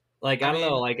 Like I don't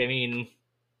know. Like I mean,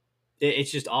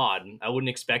 it's just odd. I wouldn't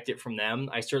expect it from them.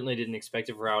 I certainly didn't expect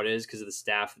it for how it is because of the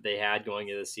staff that they had going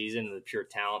into the season and the pure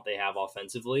talent they have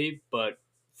offensively, but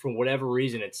for whatever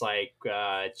reason, it's like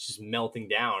it's just melting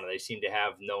down, and they seem to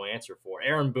have no answer for it.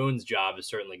 Aaron Boone's job is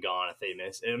certainly gone if they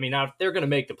miss. I mean, they're going to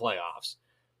make the playoffs,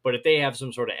 but if they have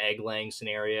some sort of egg-laying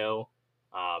scenario,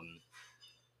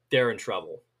 they're in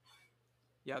trouble.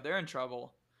 Yeah, they're in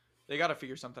trouble. They got to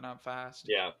figure something out fast.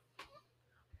 Yeah.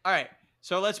 All right,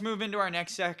 so let's move into our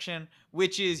next section,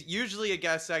 which is usually a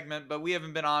guest segment, but we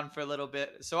haven't been on for a little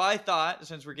bit. So I thought,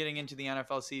 since we're getting into the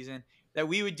NFL season, that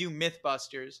we would do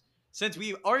Mythbusters. Since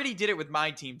we already did it with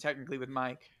my team, technically with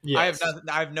Mike, yes.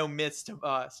 I have no myths to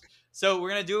bust. So we're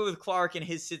gonna do it with Clark and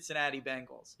his Cincinnati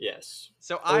Bengals. Yes.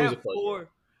 So I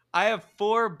have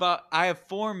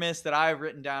four myths that I've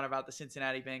written down about the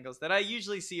Cincinnati Bengals that I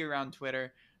usually see around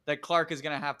Twitter. that Clark is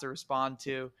going to have to respond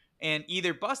to and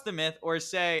either bust the myth or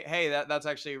say, hey, that's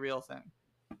actually a real thing.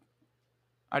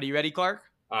 Are you ready, Clark?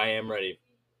 I am ready.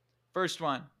 First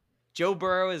one. Joe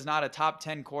Burrow is not a top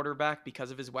 10 quarterback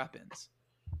because of his weapons.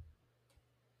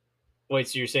 Wait,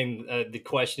 so you're saying the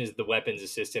question is the weapons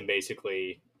assist him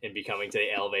basically in becoming to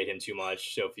elevate him too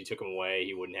much. So if you took him away,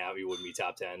 he wouldn't be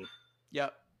top 10.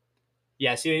 Yep.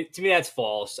 Yeah, see, to me that's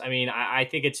false. I mean, I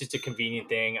think it's just a convenient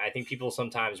thing. I think people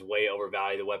sometimes way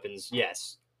overvalue the weapons.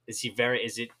 Yes. Is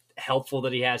it helpful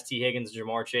that he has T. Higgins and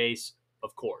Jamar Chase?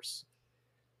 Of course.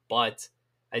 But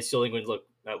I still think when you look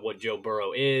at what Joe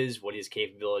Burrow is, what his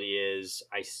capability is,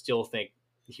 I still think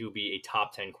he would be a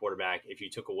top 10 quarterback if you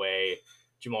took away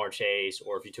Jamar Chase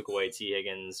or if you took away T.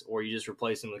 Higgins or you just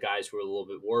replaced him with guys who are a little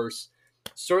bit worse.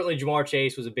 Certainly, Jamar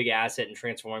Chase was a big asset in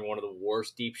transforming one of the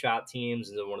worst deep shot teams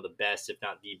into one of the best, if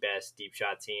not the best, deep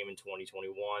shot team in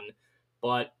 2021.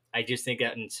 But I just think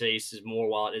that in Chase is more,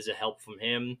 while it is a help from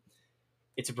him,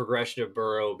 it's a progression of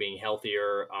Burrow being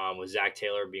healthier, with Zach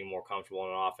Taylor being more comfortable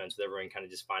on offense, with everyone kind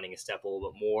of just finding a step a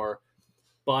little bit more.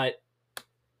 But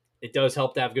it does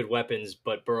help to have good weapons,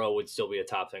 but Burrow would still be a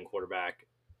top 10 quarterback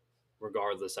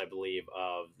regardless, I believe,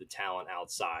 of the talent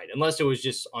outside. Unless it was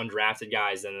just undrafted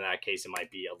guys, then in that case, it might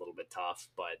be a little bit tough,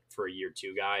 but for a year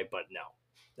two guy, but no,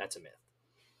 that's a myth.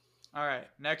 All right,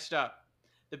 next up.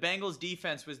 The Bengals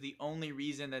defense was the only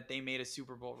reason that they made a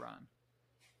Super Bowl run.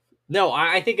 No,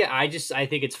 I think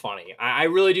it's funny. I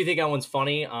really do think that one's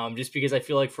funny. Just because I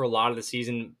feel like for a lot of the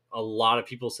season, a lot of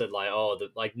people said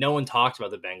no one talked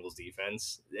about the Bengals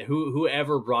defense.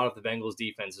 Whoever brought up the Bengals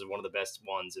defense is one of the best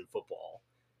ones in football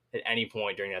at any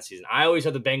point during that season. I always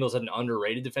thought the Bengals had an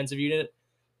underrated defensive unit.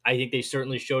 I think they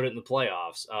certainly showed it in the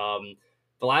playoffs.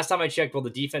 The last time I checked, the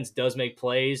defense does make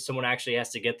plays. Someone actually has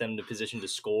to get them to position to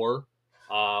score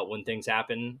when things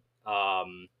happen.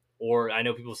 Or I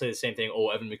know people say the same thing. Oh,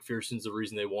 Evan McPherson's the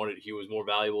reason they wanted. He was more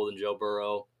valuable than Joe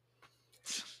Burrow.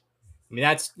 I mean,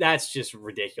 that's just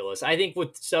ridiculous. I think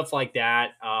with stuff like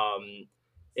that,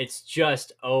 it's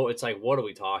just, it's like, what are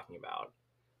we talking about?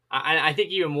 I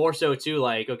think even more so too,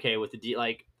 like, okay, with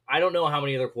I don't know how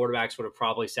many other quarterbacks would have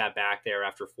probably sat back there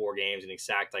after 4 games and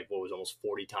sacked what was almost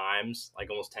 40 times, like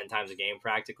almost 10 times a game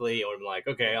practically. It would have been like,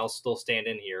 okay, I'll still stand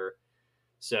in here.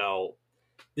 So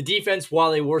the defense,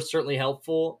 while they were certainly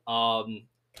helpful,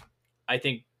 I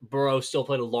think Burrow still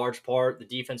played a large part. The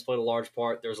defense played a large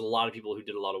part. There's a lot of people who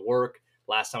did a lot of work.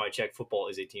 Last time I checked, football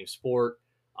is a team sport.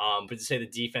 But to say the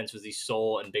defense was the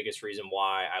sole and biggest reason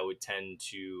why, I would tend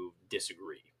to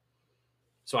disagree.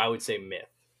 So I would say myth.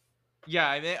 Yeah,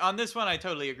 I mean, on this one, I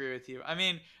totally agree with you. I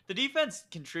mean, the defense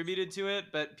contributed to it,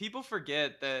 but people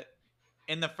forget that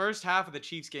in the first half of the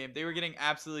Chiefs game, they were getting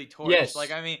absolutely torched. Yes.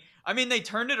 Like, I mean, they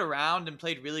turned it around and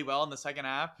played really well in the second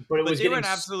half. But it was they were getting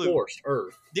an absolute scorched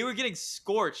earth. They were getting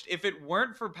scorched. If it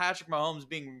weren't for Patrick Mahomes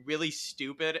being really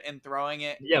stupid and throwing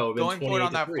it, going for it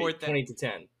on that 4th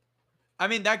 20-10. I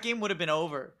mean, that game would have been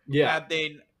over. Yeah.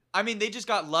 They just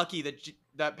got lucky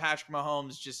that Patrick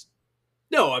Mahomes just.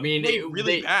 No, I mean,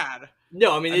 really bad.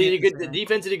 No, I mean, the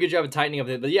defense did a good job of tightening up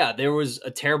it. But yeah, there was a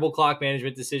terrible clock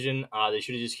management decision. They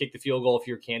should have just kicked the field goal if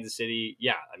you're Kansas City.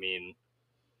 Yeah, I mean,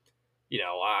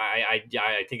 I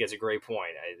think that's a great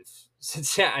point.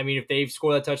 If they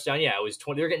score that touchdown, yeah, it was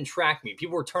 20. They're getting track meet.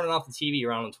 People were turning off the TV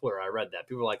around on Twitter. I read that.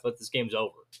 People were like, "Let this game's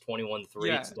over.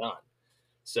 21-3. It's done."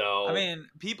 So I mean,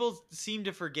 people seem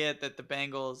to forget that the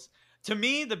Bengals. To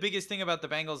me, the biggest thing about the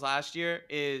Bengals last year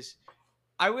is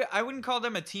I wouldn't call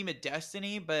them a team of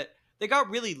destiny, but they got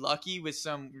really lucky with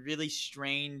some really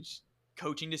strange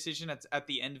coaching decision at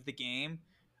the end of the game.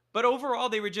 But overall,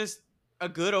 they were just a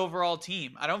good overall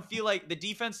team. I don't feel like the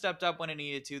defense stepped up when it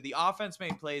needed to. The offense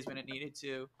made plays when it needed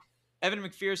to. Evan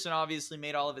McPherson obviously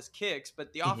made all of his kicks,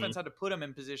 but the offense had to put him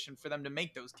in position for them to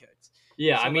make those kicks.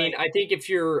 Yeah, so I think if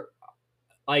you're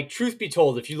truth be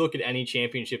told, if you look at any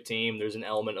championship team, there's an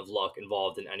element of luck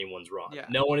involved in anyone's run. Yeah.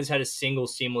 No one has had a single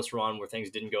seamless run where things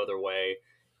didn't go their way.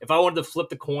 If I wanted to flip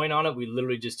the coin on it, we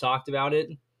literally just talked about it.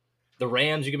 The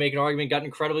Rams, you can make an argument, got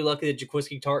incredibly lucky that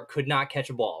Jaquiski Tartt could not catch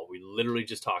a ball. We literally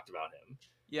just talked about him.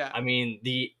 Yeah. I mean,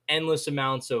 the endless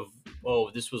amounts of,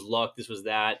 this was luck, this was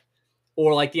that.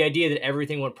 Or like the idea that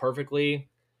everything went perfectly.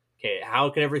 Okay, how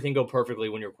can everything go perfectly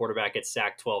when your quarterback gets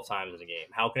sacked 12 times in a game?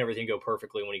 How can everything go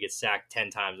perfectly when he gets sacked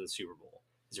 10 times in the Super Bowl?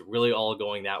 Is it really all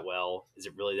going that well? Is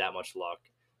it really that much luck?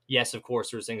 Yes, of course,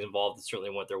 there's things involved that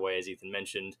certainly went their way, as Ethan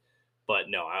mentioned. But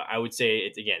no, I would say,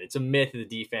 it's a myth that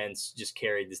the defense just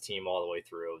carried this team all the way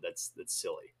through. That's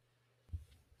silly.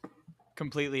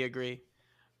 Completely agree.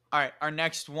 All right, our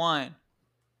next one.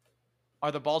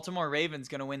 Are the Baltimore Ravens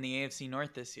going to win the AFC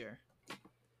North this year?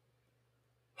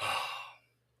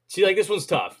 See, like, this one's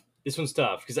tough. This one's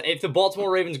tough because if the Baltimore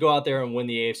Ravens go out there and win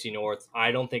the AFC North,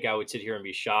 I don't think I would sit here and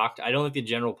be shocked. I don't think the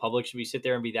general public should sit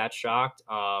there and be that shocked.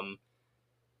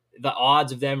 The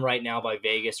odds of them right now by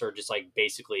Vegas are just like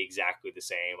basically exactly the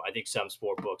same. I think some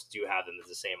sport books do have them as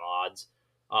the same odds.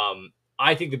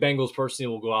 I think the Bengals personally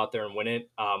will go out there and win it.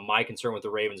 My concern with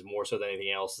the Ravens more so than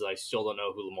anything else is I still don't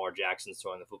know who Lamar Jackson's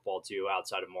throwing the football to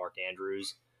outside of Mark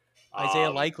Andrews. Isaiah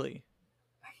Likely.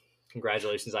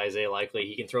 Congratulations, Isaiah Likely.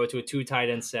 He can throw it to a 2 tight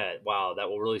end set. Wow, that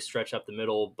will really stretch up the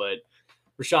middle. But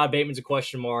Rashad Bateman's a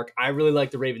question mark. I really like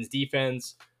the Ravens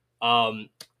defense.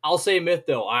 I'll say a myth,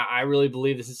 though. I really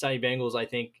believe the Cincinnati Bengals, I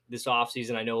think this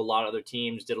offseason, I know a lot of other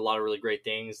teams did a lot of really great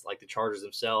things, like the Chargers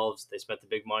themselves. They spent the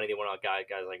big money. They went out guys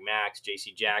like Max,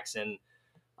 J.C. Jackson.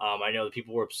 I know that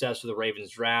people were obsessed with the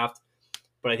Ravens draft.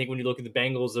 But I think when you look at the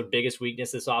Bengals, their biggest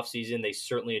weakness this offseason, they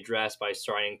certainly addressed by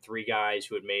signing 3 guys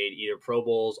who had made either Pro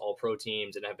Bowls, All-Pro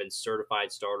teams, and have been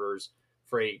certified starters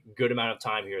for a good amount of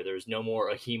time here. There's no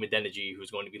more Akeem Adeniji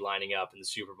who's going to be lining up in the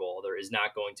Super Bowl. There is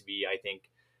not going to be, I think,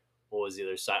 what was the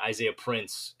other side? Isaiah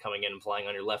Prince coming in and playing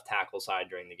on your left tackle side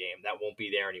during the game. That won't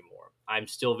be there anymore. I'm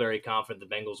still very confident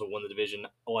the Bengals will win the division.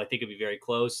 Oh, I think it'll be very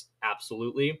close.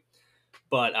 Absolutely.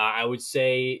 But I would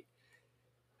say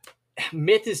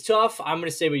myth is tough. I'm going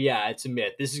to say, but yeah, it's a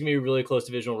myth. This is going to be a really close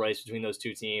divisional race between those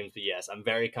two teams. But yes, I'm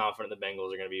very confident the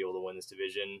Bengals are going to be able to win this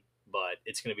division. But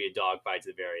it's going to be a dogfight to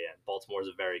the very end. Baltimore's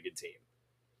a very good team.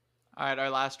 All right, our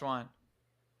last one.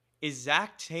 Is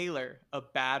Zach Taylor a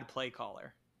bad play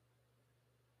caller?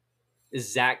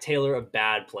 Is Zach Taylor a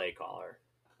bad play caller?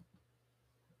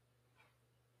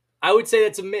 I would say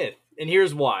that's a myth, and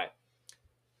here's why.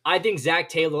 I think Zach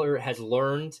Taylor has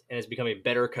learned and has become a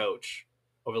better coach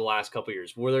over the last couple of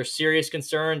years. Were there serious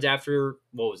concerns after,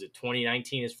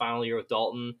 2019, his final year with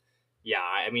Dalton? Yeah,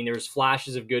 I mean, there's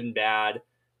flashes of good and bad.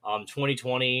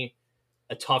 2020,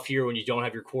 a tough year when you don't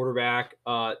have your quarterback.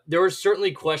 There were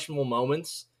certainly questionable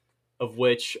moments of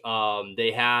which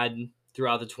they had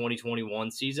throughout the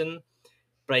 2021 season.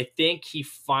 But I think he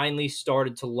finally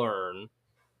started to learn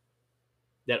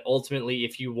that ultimately,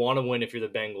 if you want to win, if you're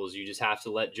the Bengals, you just have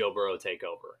to let Joe Burrow take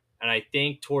over. And I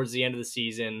think towards the end of the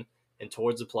season and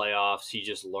towards the playoffs, he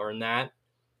just learned that.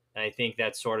 And I think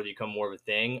that's sort of become more of a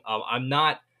thing.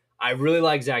 I really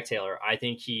like Zach Taylor. I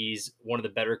think he's one of the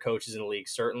better coaches in the league,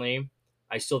 certainly.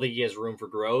 I still think he has room for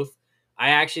growth. I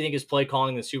actually think his play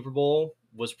calling in the Super Bowl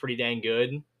was pretty dang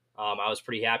good. I was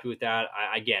pretty happy with that.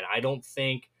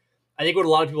 I think what a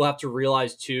lot of people have to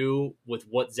realize, too, with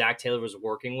what Zach Taylor was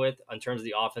working with in terms of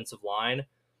the offensive line,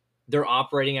 they're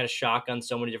operating at a shotgun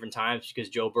so many different times because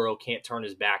Joe Burrow can't turn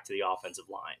his back to the offensive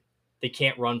line. They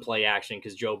can't run play action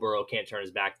because Joe Burrow can't turn his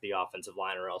back to the offensive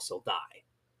line or else he'll die.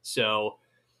 So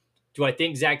do I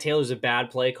think Zach Taylor's a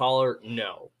bad play caller?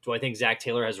 No. Do I think Zach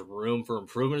Taylor has room for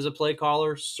improvement as a play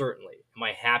caller? Certainly. Am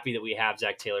I happy that we have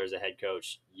Zach Taylor as a head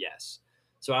coach? Yes.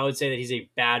 So I would say that he's a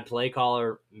bad play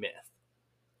caller. Myth.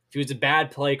 If he was a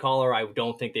bad play caller, I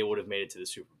don't think they would have made it to the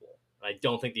Super Bowl. I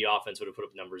don't think the offense would have put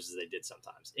up numbers as they did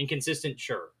sometimes. Inconsistent,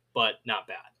 sure, but not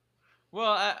bad.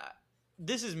 Well,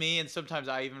 this is me, and sometimes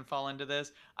I even fall into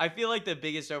this. I feel like the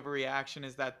biggest overreaction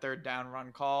is that third down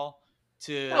run call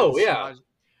to. Oh, yeah.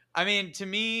 I mean, to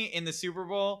me, in the Super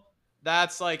Bowl,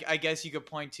 that's like, I guess you could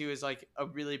point to as like a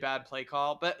really bad play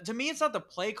call. But to me, it's not the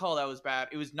play call that was bad.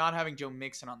 It was not having Joe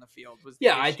Mixon on the field.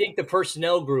 I think the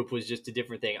personnel group was just a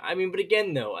different thing. I mean, but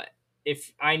again, though,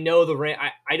 if I know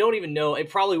I don't even know.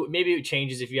 Maybe it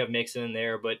changes if you have Mixon in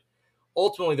there, but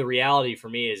ultimately the reality for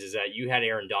me is that you had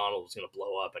Aaron Donald was going to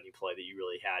blow up any play that you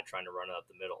really had trying to run it up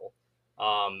the middle.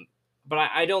 But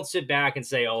I don't sit back and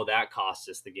say, oh, that cost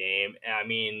us the game. I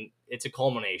mean, it's a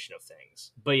culmination of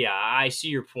things. But yeah, I see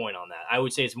your point on that. I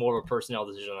would say it's more of a personnel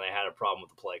decision than I had a problem with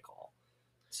the play call.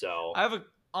 So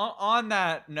on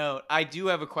that note, I do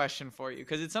have a question for you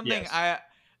because it's something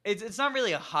it's not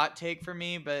really a hot take for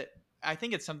me, but I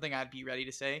think it's something I'd be ready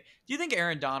to say. Do you think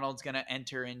Aaron Donald's going to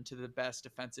enter into the best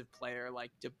defensive player like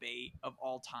debate of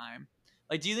all time?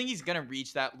 Like, do you think he's going to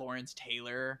reach that Lawrence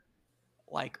Taylor?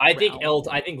 I think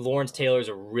Lawrence Taylor is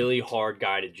a really hard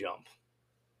guy to jump.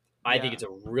 I think it's a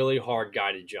really hard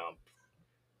guy to jump.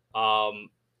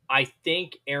 I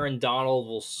think Aaron Donald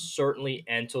will certainly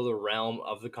enter the realm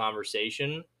of the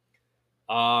conversation.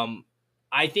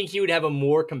 I think he would have a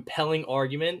more compelling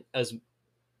argument as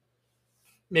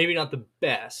maybe not the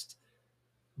best,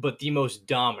 but the most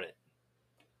dominant.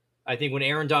 I think when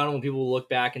people look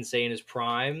back and say in his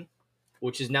prime,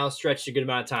 which is now stretched a good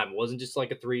amount of time. It wasn't just like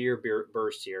a 3-year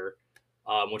burst here,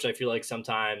 which I feel like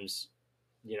sometimes,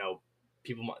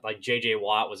 people like J.J.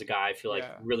 Watt was a guy I feel like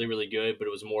really, really good, but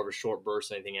it was more of a short burst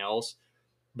than anything else.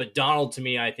 But Donald, to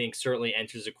me, I think certainly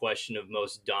enters the question of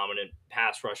most dominant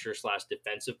pass rusher /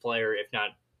 defensive player, if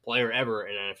not player ever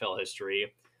in NFL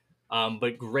history.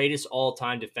 But greatest all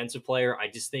time defensive player, I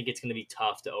just think it's going to be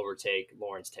tough to overtake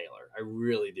Lawrence Taylor. I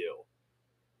really do.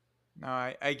 No,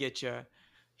 I get you.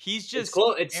 He's It's just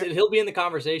close. He'll be in the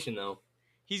conversation though.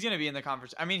 he's going to be in the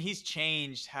conversation. I mean, he's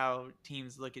changed how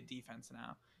teams look at defense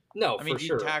now. No, I mean, for D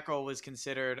sure. tackle was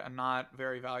considered a not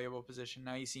very valuable position.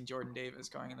 Now you've seen Jordan Davis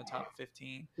going in the top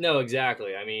 15. No,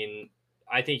 exactly. I mean,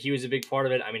 I think he was a big part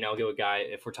of it. I mean, I'll give a guy,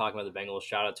 if we're talking about the Bengals,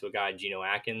 shout out to a guy, Geno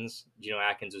Atkins. Geno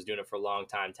Atkins was doing it for a long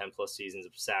time, 10 plus seasons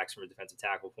of sacks from a defensive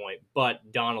tackle point.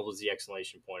 But Donald was the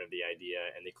exclamation point of the idea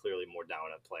and the clearly more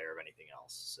dominant player of anything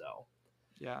else. So,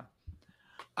 Yeah.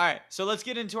 All right, so let's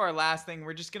get into our last thing.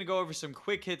 We're just going to go over some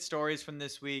quick hit stories from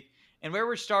this week. And where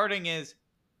we're starting is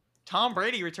Tom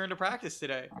Brady returned to practice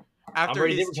today I'm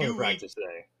ready to return to practice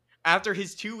today. after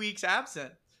his 2 weeks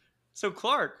absent. So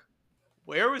Clark,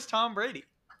 where was Tom Brady?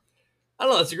 I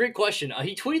don't know. It's a great question.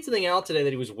 He tweeted something out today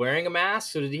that he was wearing a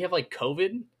mask. So did he have like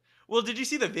COVID? Well, did you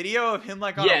see the video of him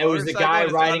like on a Yeah, it was the motorcycle guy in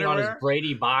his riding on his underwear?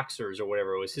 Brady boxers or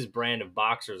whatever. It was his brand of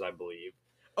boxers, I believe.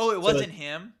 Oh, it wasn't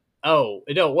him. Oh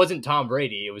no, it wasn't Tom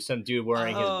Brady. It was some dude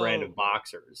wearing his brand Oh. of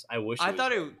boxers. I wish. I was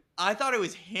thought him. I thought it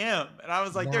was him, and I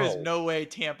was like, "There's No. no way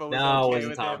Tampa was No, it okay wasn't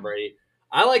with Tom him." Brady.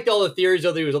 I liked all the theories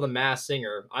that he was on the Masked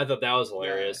Singer. I thought that was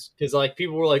hilarious because like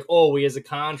people were like, "Oh, he has a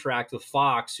contract with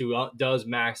Fox, who does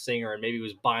Masked Singer, and maybe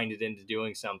was binded into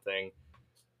doing something."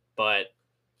 But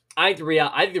I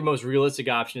think the most realistic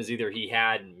option is either he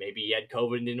had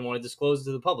COVID and didn't want to disclose it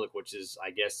to the public, which is, I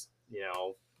guess,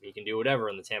 he can do whatever,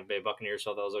 and the Tampa Bay Buccaneers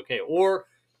thought that was okay, or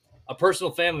a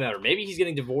personal family matter. Maybe he's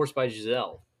getting divorced by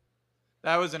Giselle.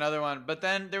 That was another one. But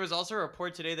then there was also a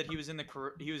report today that he was in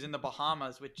the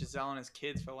Bahamas with Giselle and his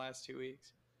kids for the last 2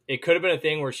 weeks. It could have been a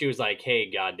thing where she was like,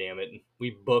 "Hey, goddamn it, we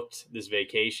booked this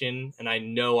vacation, and I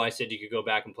know I said you could go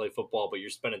back and play football, but you're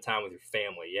spending time with your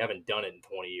family. You haven't done it in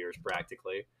 20 years,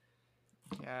 practically."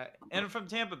 Yeah, and from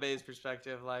Tampa Bay's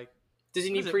perspective, like, Does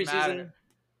he need does it preseason? matter?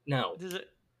 No.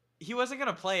 He wasn't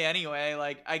gonna play anyway.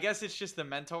 Like, I guess it's just the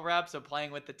mental reps of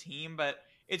playing with the team, but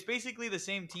it's basically the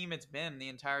same team it's been the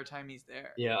entire time he's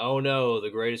there. Yeah. Oh no, the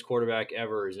greatest quarterback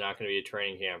ever is not going to be at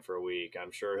training camp for a week.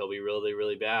 I'm sure he'll be really,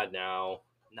 really bad now.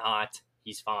 Not.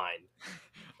 He's fine.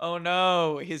 Oh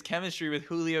no, his chemistry with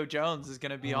Julio Jones is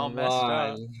gonna be all messed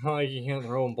up. Like you can't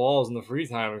throw him balls in the free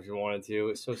time if you wanted to.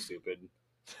 It's so stupid.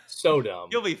 So dumb.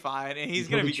 He'll be fine, and he's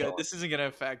He'll gonna be be good. chilling. This isn't gonna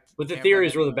affect. But the Tampa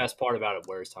theories were the anyway. best part about it.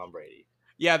 Where's Tom Brady?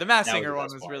 Yeah, the Masked That was Singer the one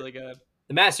best was part. really good.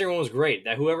 The Masked Singer one was great.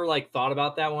 That whoever thought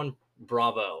about that one,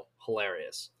 bravo,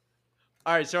 hilarious.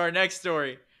 All right, so our next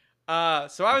story.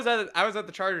 So I was at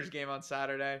the Chargers game on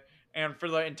Saturday, and for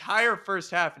the entire first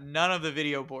half, none of the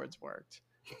video boards worked.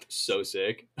 So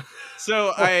sick.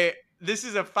 So this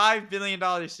is a $5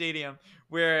 billion stadium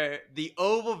where the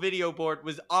oval video board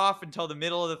was off until the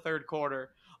middle of the third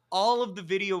quarter. All of the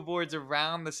video boards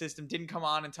around the system didn't come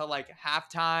on until like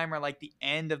halftime or like the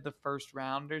end of the first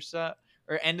round or so,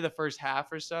 or end of the first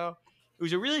half or so. It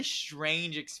was a really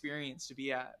strange experience to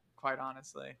be at, quite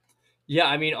honestly. Yeah,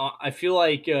 I mean, I feel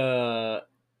like I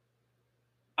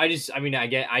just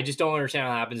don't understand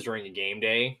how it happens during a game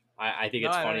day. I think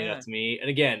it's funny enough to me. And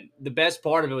again, the best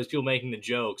part of it was people making the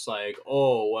jokes like,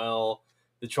 "Oh, well,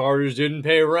 the Chargers didn't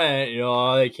pay rent.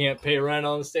 They can't pay rent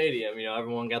on the stadium."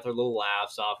 Everyone got their little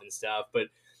laughs off and stuff. But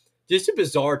just a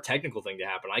bizarre technical thing to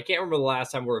happen. I can't remember the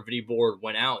last time where a video board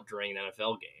went out during an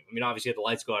NFL game. I mean, obviously, the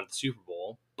lights go out at the Super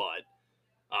Bowl, but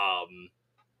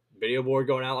video board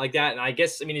going out like that. And I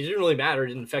guess, it didn't really matter. It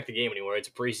didn't affect the game anywhere. It's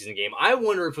a preseason game. I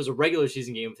wonder if it was a regular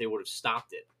season game if they would have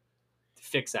stopped it to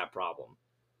fix that problem.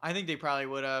 I think they probably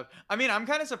would have. I'm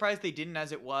kind of surprised they didn't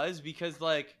as it was because,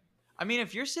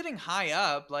 if you're sitting high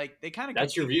up, they kind of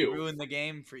That's your view. ruin the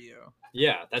game for you.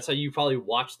 Yeah, that's how you probably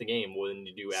watch the game more than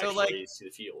you do actually see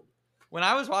the field. When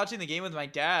I was watching the game with my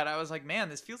dad, I was like, man,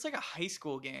 this feels like a high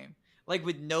school game. Like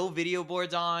with no video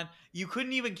boards on, you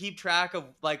couldn't even keep track of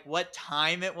what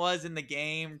time it was in the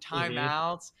game,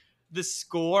 timeouts. The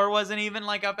score wasn't even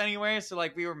up anywhere, so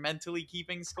we were mentally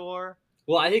keeping score.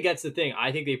 Well, I think that's the thing.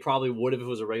 I think they probably would have, if it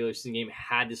was a regular season game,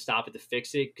 had to stop it to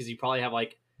fix it because you probably have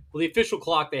the official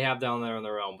clock they have down there on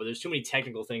their own, but there's too many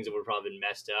technical things that would have probably been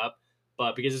messed up.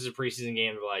 But because this is a preseason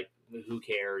game, they're like, who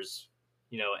cares?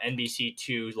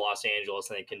 NBC2 Los Angeles,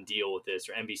 and they can deal with this,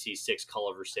 or NBC6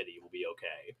 Culver City will be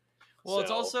okay. Well,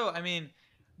 it's also,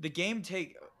 the game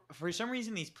for some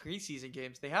reason, these preseason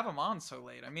games, they have them on so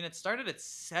late. It started at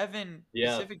 7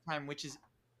 Pacific time, which is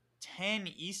 10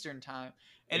 Eastern time.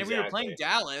 And we were playing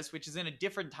Dallas, which is in a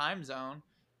different time zone.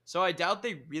 So I doubt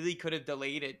they really could have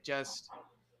delayed it just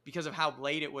because of how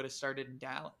late it would have started in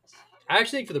Dallas. I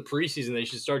actually think for the preseason they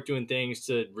should start doing things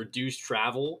to reduce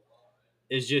travel.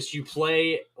 Is just you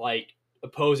play like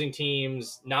opposing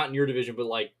teams, not in your division, but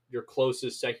like your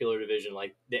closest secular division,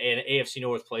 like the AFC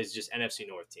North plays just NFC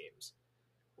North teams,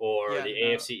 or Yeah, the no.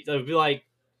 AFC. So it'd be like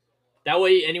that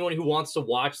way. Anyone who wants to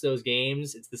watch those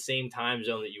games, it's the same time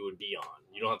zone that you would be on.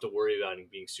 You don't have to worry about it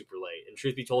being super late. And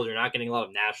truth be told, you're not getting a lot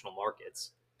of national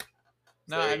markets.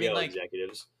 So No, there I you mean go, like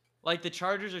executives. the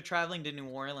Chargers are traveling to New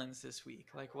Orleans this week.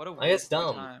 Like what a Like, that's waste of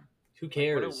dumb. time. Who Like what a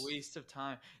cares? waste of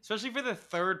time. Especially for the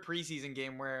third preseason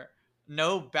game where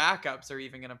no backups are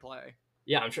even gonna play.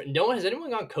 Yeah, I'm sure. No one has anyone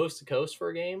gone coast to coast for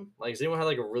a game. Like, has anyone had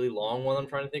like a really long one? I'm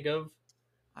trying to think of.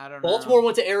 I don't Baltimore know.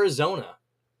 went to Arizona.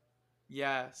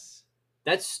 Yes.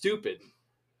 That's stupid.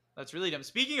 That's really dumb.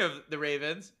 Speaking of the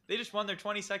Ravens, they just won their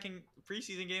 22nd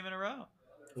preseason game in a row.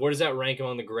 Where does that rank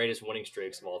among the greatest winning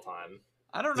streaks of all time?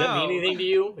 I don't Does that mean know. anything to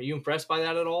you? Are you impressed by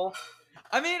that at all?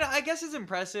 I mean, I guess it's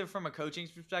impressive from a coaching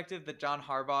perspective that John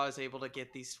Harbaugh is able to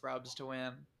get these scrubs to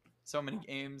win so many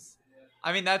games.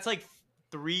 I mean, that's like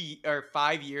 3 or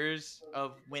 5 years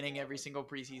of winning every single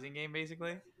preseason game,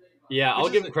 basically. Yeah, Which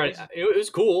I'll give him credit. It was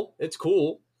cool. It's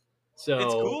cool. So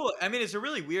it's cool. I mean, it's a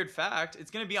really weird fact.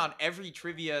 It's going to be on every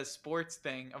trivia sports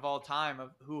thing of all time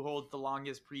of who holds the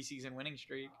longest preseason winning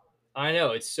streak. I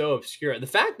know it's so obscure. The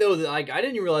fact though that like I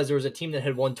didn't even realize there was a team that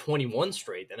had won 21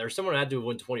 straight, and there's someone who had to have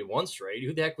won 21 straight.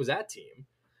 Who the heck was that team?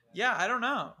 Yeah, I don't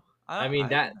know. I mean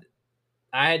that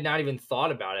I had not even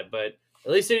thought about it, but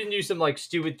at least they didn't do some like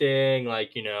stupid thing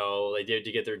like they did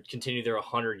to get continue their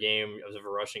 100 game of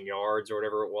rushing yards or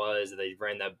whatever it was. They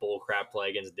ran that bull crap play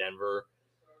against Denver.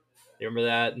 You remember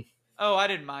that? Oh, I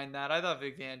didn't mind that. I thought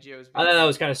Vic Fangio was. I thought that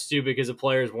was kind of stupid because the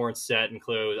players weren't set and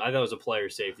closed. I thought it was a player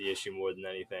safety issue more than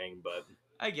anything, but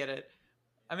I get it.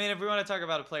 I mean, if we want to talk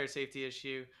about a player safety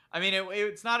issue, I mean,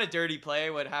 it's not a dirty play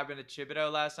what happened to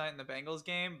Thibodeau last night in the Bengals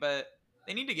game, but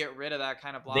they need to get rid of that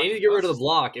kind of block. they need to get rid of the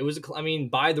block. It was, I mean,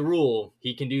 by the rule,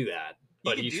 he can do that,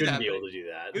 but he shouldn't be able to do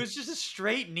that. It was just a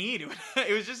straight knee.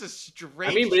 It was just a straight.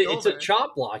 I mean, but shoulder. it's a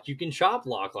chop block. You can chop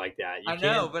block like that. I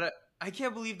know, but I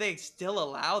can't believe they still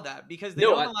allow that because they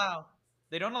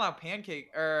don't allow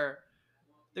pancake or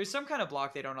there's some kind of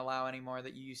block they don't allow anymore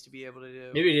that you used to be able to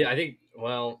do. Maybe I think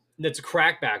it's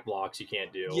crackback blocks you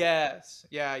can't do. Yes,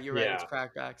 yeah, you're right. It's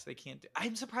crackbacks they can't do.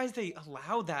 I'm surprised they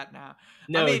allow that now.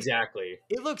 No, exactly.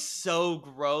 It looks so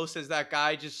gross as that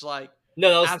guy just like.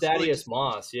 No, that was Thaddeus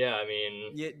Moss. Yeah, I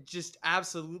mean, yeah, just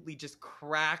absolutely just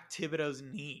cracked Thibodeau's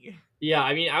knee. Yeah,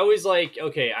 I mean, I was like,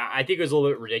 okay, I think it was a little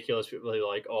bit ridiculous. People are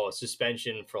like, oh,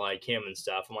 suspension for like him and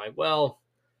stuff. I'm like, well,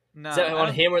 no, is that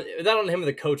on him or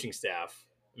the coaching staff?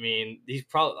 I mean, he's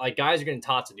probably like guys are getting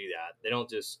taught to do that. They don't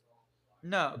just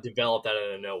develop that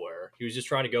out of nowhere. He was just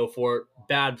trying to go for it.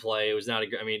 Bad play. It was not a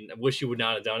good. I mean, I wish he would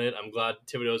not have done it. I'm glad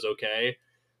Thibodeau's okay.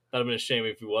 That'd have been a shame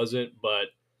if he wasn't, but.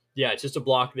 Yeah, it's just a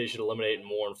block they should eliminate and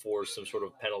more enforce some sort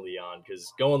of penalty on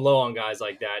because going low on guys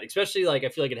like that, especially like I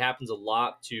feel like it happens a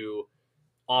lot to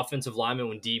offensive linemen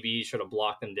when DBs try to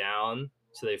block them down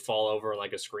so they fall over in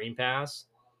like a screen pass.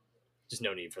 Just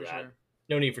no need for that. Sure.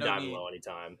 No need for diving low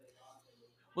anytime.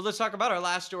 Well, let's talk about our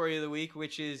last story of the week,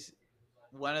 which is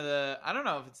one of the I don't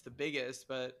know if it's the biggest,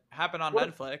 but happened on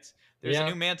Netflix. There's a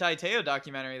new Manti Te'o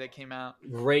documentary that came out.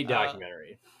 Great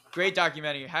documentary. Great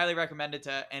documentary. Highly recommend it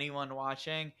to anyone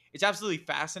watching. It's absolutely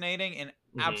fascinating and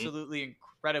absolutely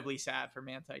incredibly sad for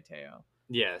Manti Te'o.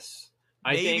 Yes.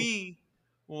 I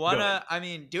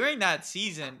mean, during that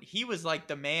season, he was like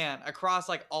the man across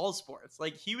like all sports.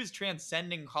 Like he was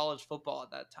transcending college football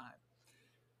at that time.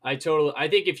 I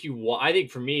think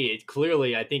for me,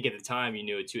 I think at the time you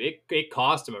knew it too. It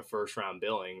cost him a first round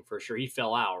billing for sure. He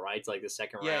fell out, right? It's like the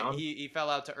second round. Yeah, he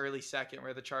fell out to early second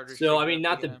where the Chargers. So, I mean,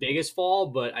 not the biggest fall,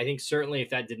 but I think certainly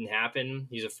if that didn't happen,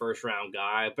 he's a first round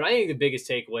guy. But I think the biggest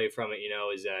takeaway from it,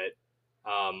 is that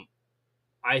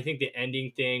I think the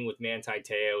ending thing with Manti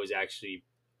Te'o is actually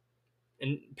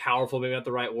and powerful, maybe not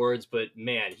the right words, but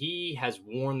man, he has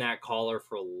worn that collar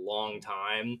for a long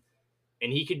time.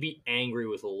 And he could be angry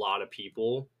with a lot of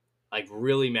people, like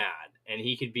really mad. And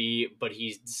but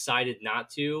he's decided not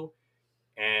to.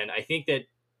 And I think that,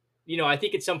 I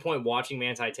think at some point watching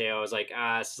Manti Te'o, I was like,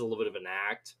 this is a little bit of an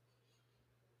act.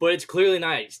 But it's clearly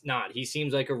not. He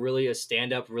seems like a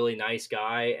stand-up, really nice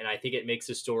guy. And I think it makes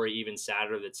the story even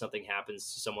sadder that something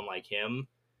happens to someone like him.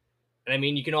 And I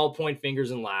mean, you can all point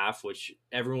fingers and laugh, which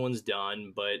everyone's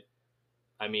done. But,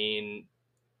 I mean...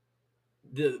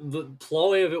 The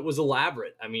ploy of it was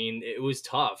elaborate. I mean, it was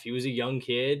tough. He was a young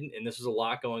kid, and this was a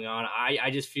lot going on. I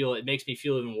just feel it makes me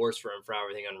feel even worse for him for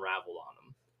everything unraveled on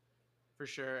him. For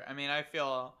sure. I mean, I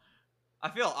feel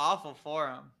awful for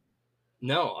him.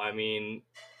 No, I mean,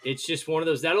 it's just one of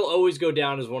those that'll always go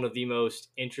down as one of the most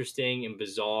interesting and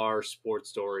bizarre sports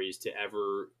stories to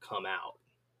ever come out.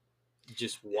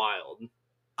 Just wild.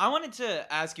 I wanted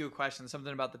to ask you a question,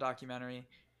 something about the documentary.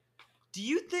 Do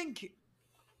you think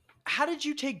how did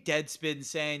you take Deadspin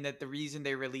saying that the reason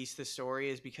they released the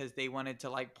story is because they wanted to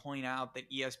like point out that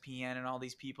ESPN and all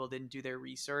these people didn't do their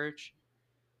research?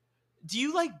 Do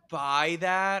you like buy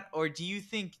that, or do you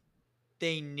think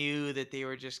they knew that they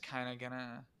were just kind of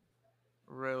gonna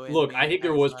ruin Look, I think there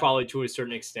Mantai's was life? probably to a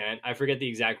certain extent. I forget the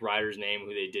exact writer's name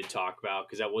who they did talk about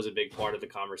because that was a big part of the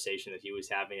conversation that he was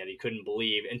having that he couldn't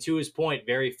believe. And to his point,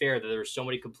 very fair that there were so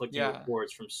many conflicting Yeah,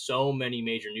 reports from so many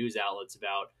major news outlets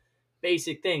about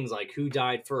basic things like who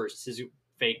died first, his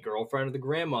fake girlfriend or the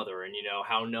grandmother, and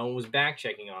how no one was back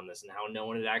checking on this and how no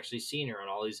one had actually seen her, and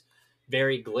all these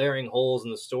very glaring holes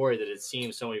in the story that it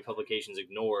seems so many publications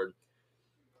ignored.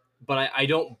 But I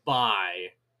don't buy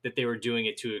that they were doing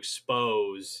it to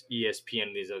expose ESPN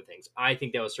and these other things. I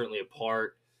think that was certainly a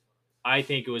part. I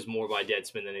think it was more by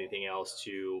Deadspin than anything else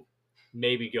to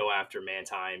maybe go after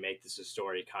Manti and make this a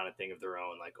story kind of thing of their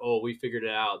own. Like, oh, we figured it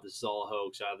out. This is all a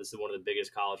hoax. This is one of the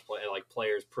biggest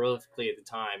players prolifically at the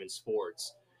time in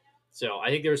sports. So I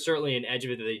think there was certainly an edge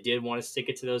of it that they did want to stick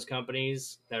it to those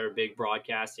companies that are big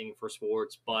broadcasting for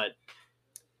sports, but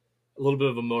a little bit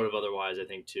of a motive otherwise, I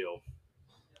think, too.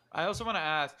 I also want to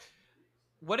ask,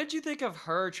 what did you think of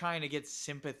her trying to get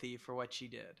sympathy for what she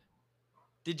did?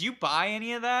 Did you buy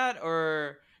any of that,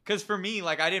 or because for me,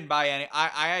 like I didn't buy any.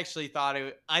 I actually thought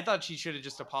I thought she should have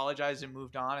just apologized and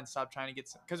moved on and stopped trying to get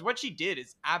because what she did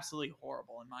is absolutely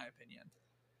horrible in my opinion.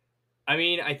 I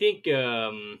mean, I think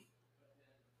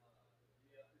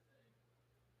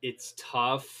it's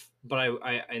tough, but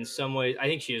I in some ways, I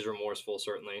think she is remorseful,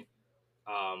 certainly.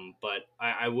 But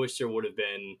I wish there would have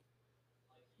been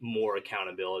more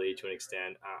accountability to an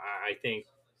extent. I think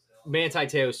Manti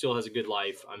Te'o still has a good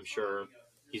life. I'm sure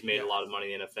he's made Yeah, a lot of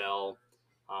money in the NFL.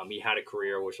 He had a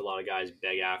career which a lot of guys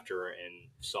beg after and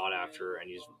sought after, and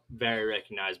he's very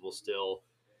recognizable still.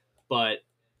 But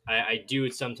I do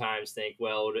sometimes think,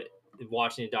 well,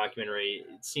 watching the documentary,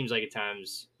 it seems like at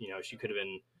times, she could have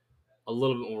been a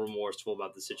little bit more remorseful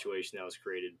about the situation that was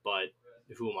created. But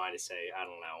who am I to say? I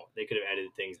don't know. They could have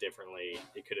edited things differently.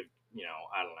 They could have,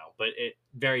 I don't know. But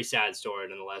very sad story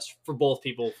nonetheless for both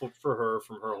people, for her,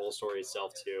 from her whole story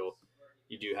itself too.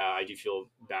 I do feel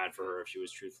bad for her if she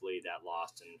was truthfully that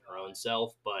lost in her own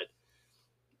self. But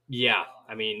yeah,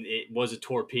 I mean, it was a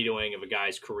torpedoing of a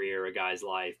guy's career, a guy's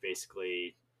life,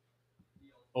 basically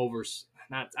over.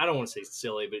 Not, I don't want to say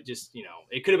silly, but just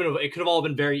it could have all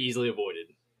been very easily avoided.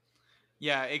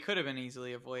 yeah, it could have been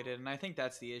easily avoided, and I think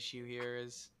that's the issue here.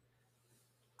 Is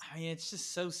I mean, it's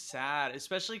just so sad,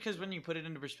 especially because when you put it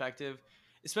into perspective,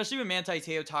 especially when Manti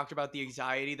Te'o talked about the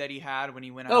anxiety that he had when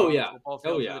he went out Oh on the yeah, football oh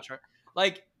field for the yeah, chart.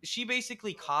 Like, she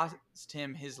basically cost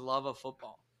him his love of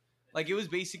football. Like, it was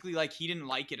basically like he didn't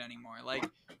like it anymore. Like,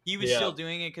 he was yeah. still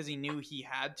doing it because he knew he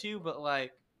had to, but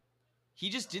like, he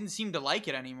just didn't seem to like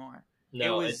it anymore. It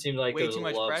No, it was seemed like there way was a too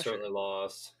much love pressure, certainly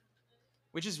lost.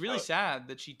 which is really sad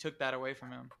that she took that away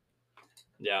from him.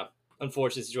 Yeah,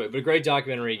 unfortunate situation, but a great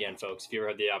documentary again, folks. If you ever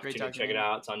had the Great opportunity to check it documentary.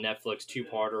 out, it's on Netflix,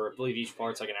 two-parter. I believe each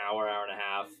part's like an hour, hour and a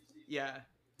half. Yeah.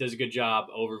 Does a good job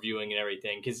overviewing and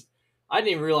everything. Because I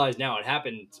didn't even realize now it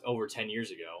happened over 10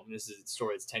 years ago. And this is a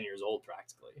story that's 10 years old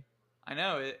practically. I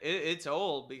know it's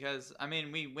old because I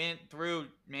mean we went through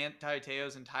Manti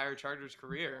Te'o's entire Chargers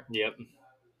career, Yep.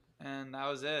 and that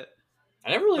was it.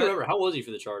 I never really But remember, how was he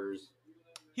for the Chargers?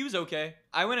 he was okay.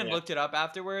 I went and Yeah. looked it up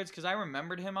afterwards because I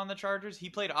remembered him on the Chargers. He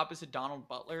played opposite Donald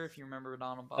Butler, if you remember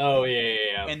Donald Butler. Oh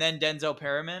yeah. And then Denzel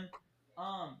Perriman.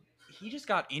 He just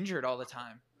got injured all the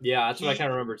time. Yeah, that's what I He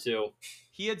kind of remember too.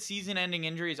 he had season-ending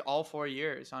injuries all 4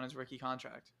 years on his rookie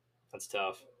contract. That's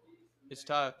tough. It's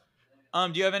tough.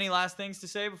 Do you have any last things to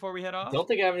say before we head off? Don't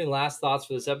think I have any last thoughts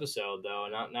for this episode though.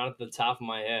 Not at the top of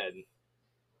my head.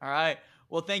 All right.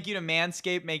 Well, thank you to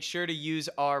Manscaped. Make sure to use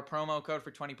our promo code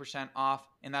for 20% off,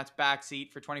 and that's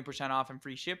Backseat for 20% off and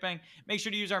free shipping. Make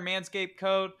sure to use our Manscaped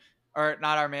code, or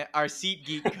not our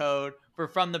SeatGeek code for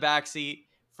From the Backseat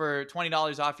for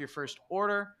 $20 off your first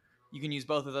order. You can use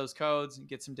both of those codes and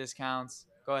get some discounts.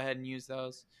 Go ahead and use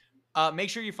those. Make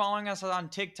sure you're following us on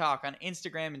TikTok, on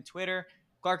Instagram, and Twitter.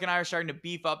 Clark and I are starting to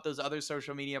beef up those other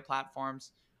social media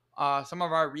platforms. Some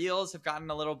of our reels have gotten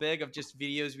a little big of just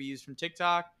videos we use from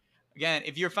TikTok. Again,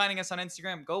 if you're finding us on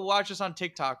Instagram, go watch us on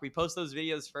TikTok. We post those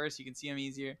videos first. You can see them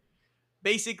easier.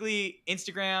 Basically,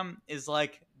 Instagram is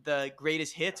like the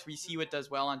greatest hits. We see what does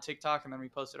well on TikTok, and then we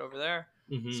post it over there.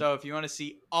 Mm-hmm. So if you want to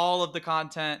see all of the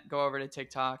content, go over to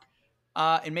TikTok.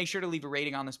 And make sure to leave a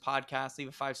rating on this podcast. Leave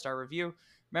a 5-star review.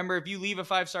 Remember, if you leave a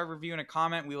 5-star review and a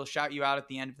comment, we will shout you out at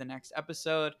the end of the next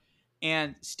episode.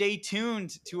 And stay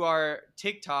tuned to our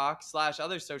TikTok /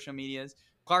 other social medias.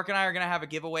 Clark and I are going to have a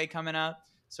giveaway coming up.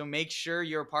 So make sure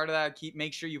you're a part of that.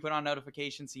 Make sure you put on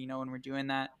notifications so you know when we're doing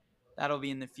that. That'll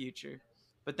be in the future.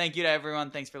 But thank you to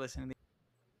everyone. Thanks for listening.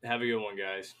 Have a good one,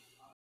 guys.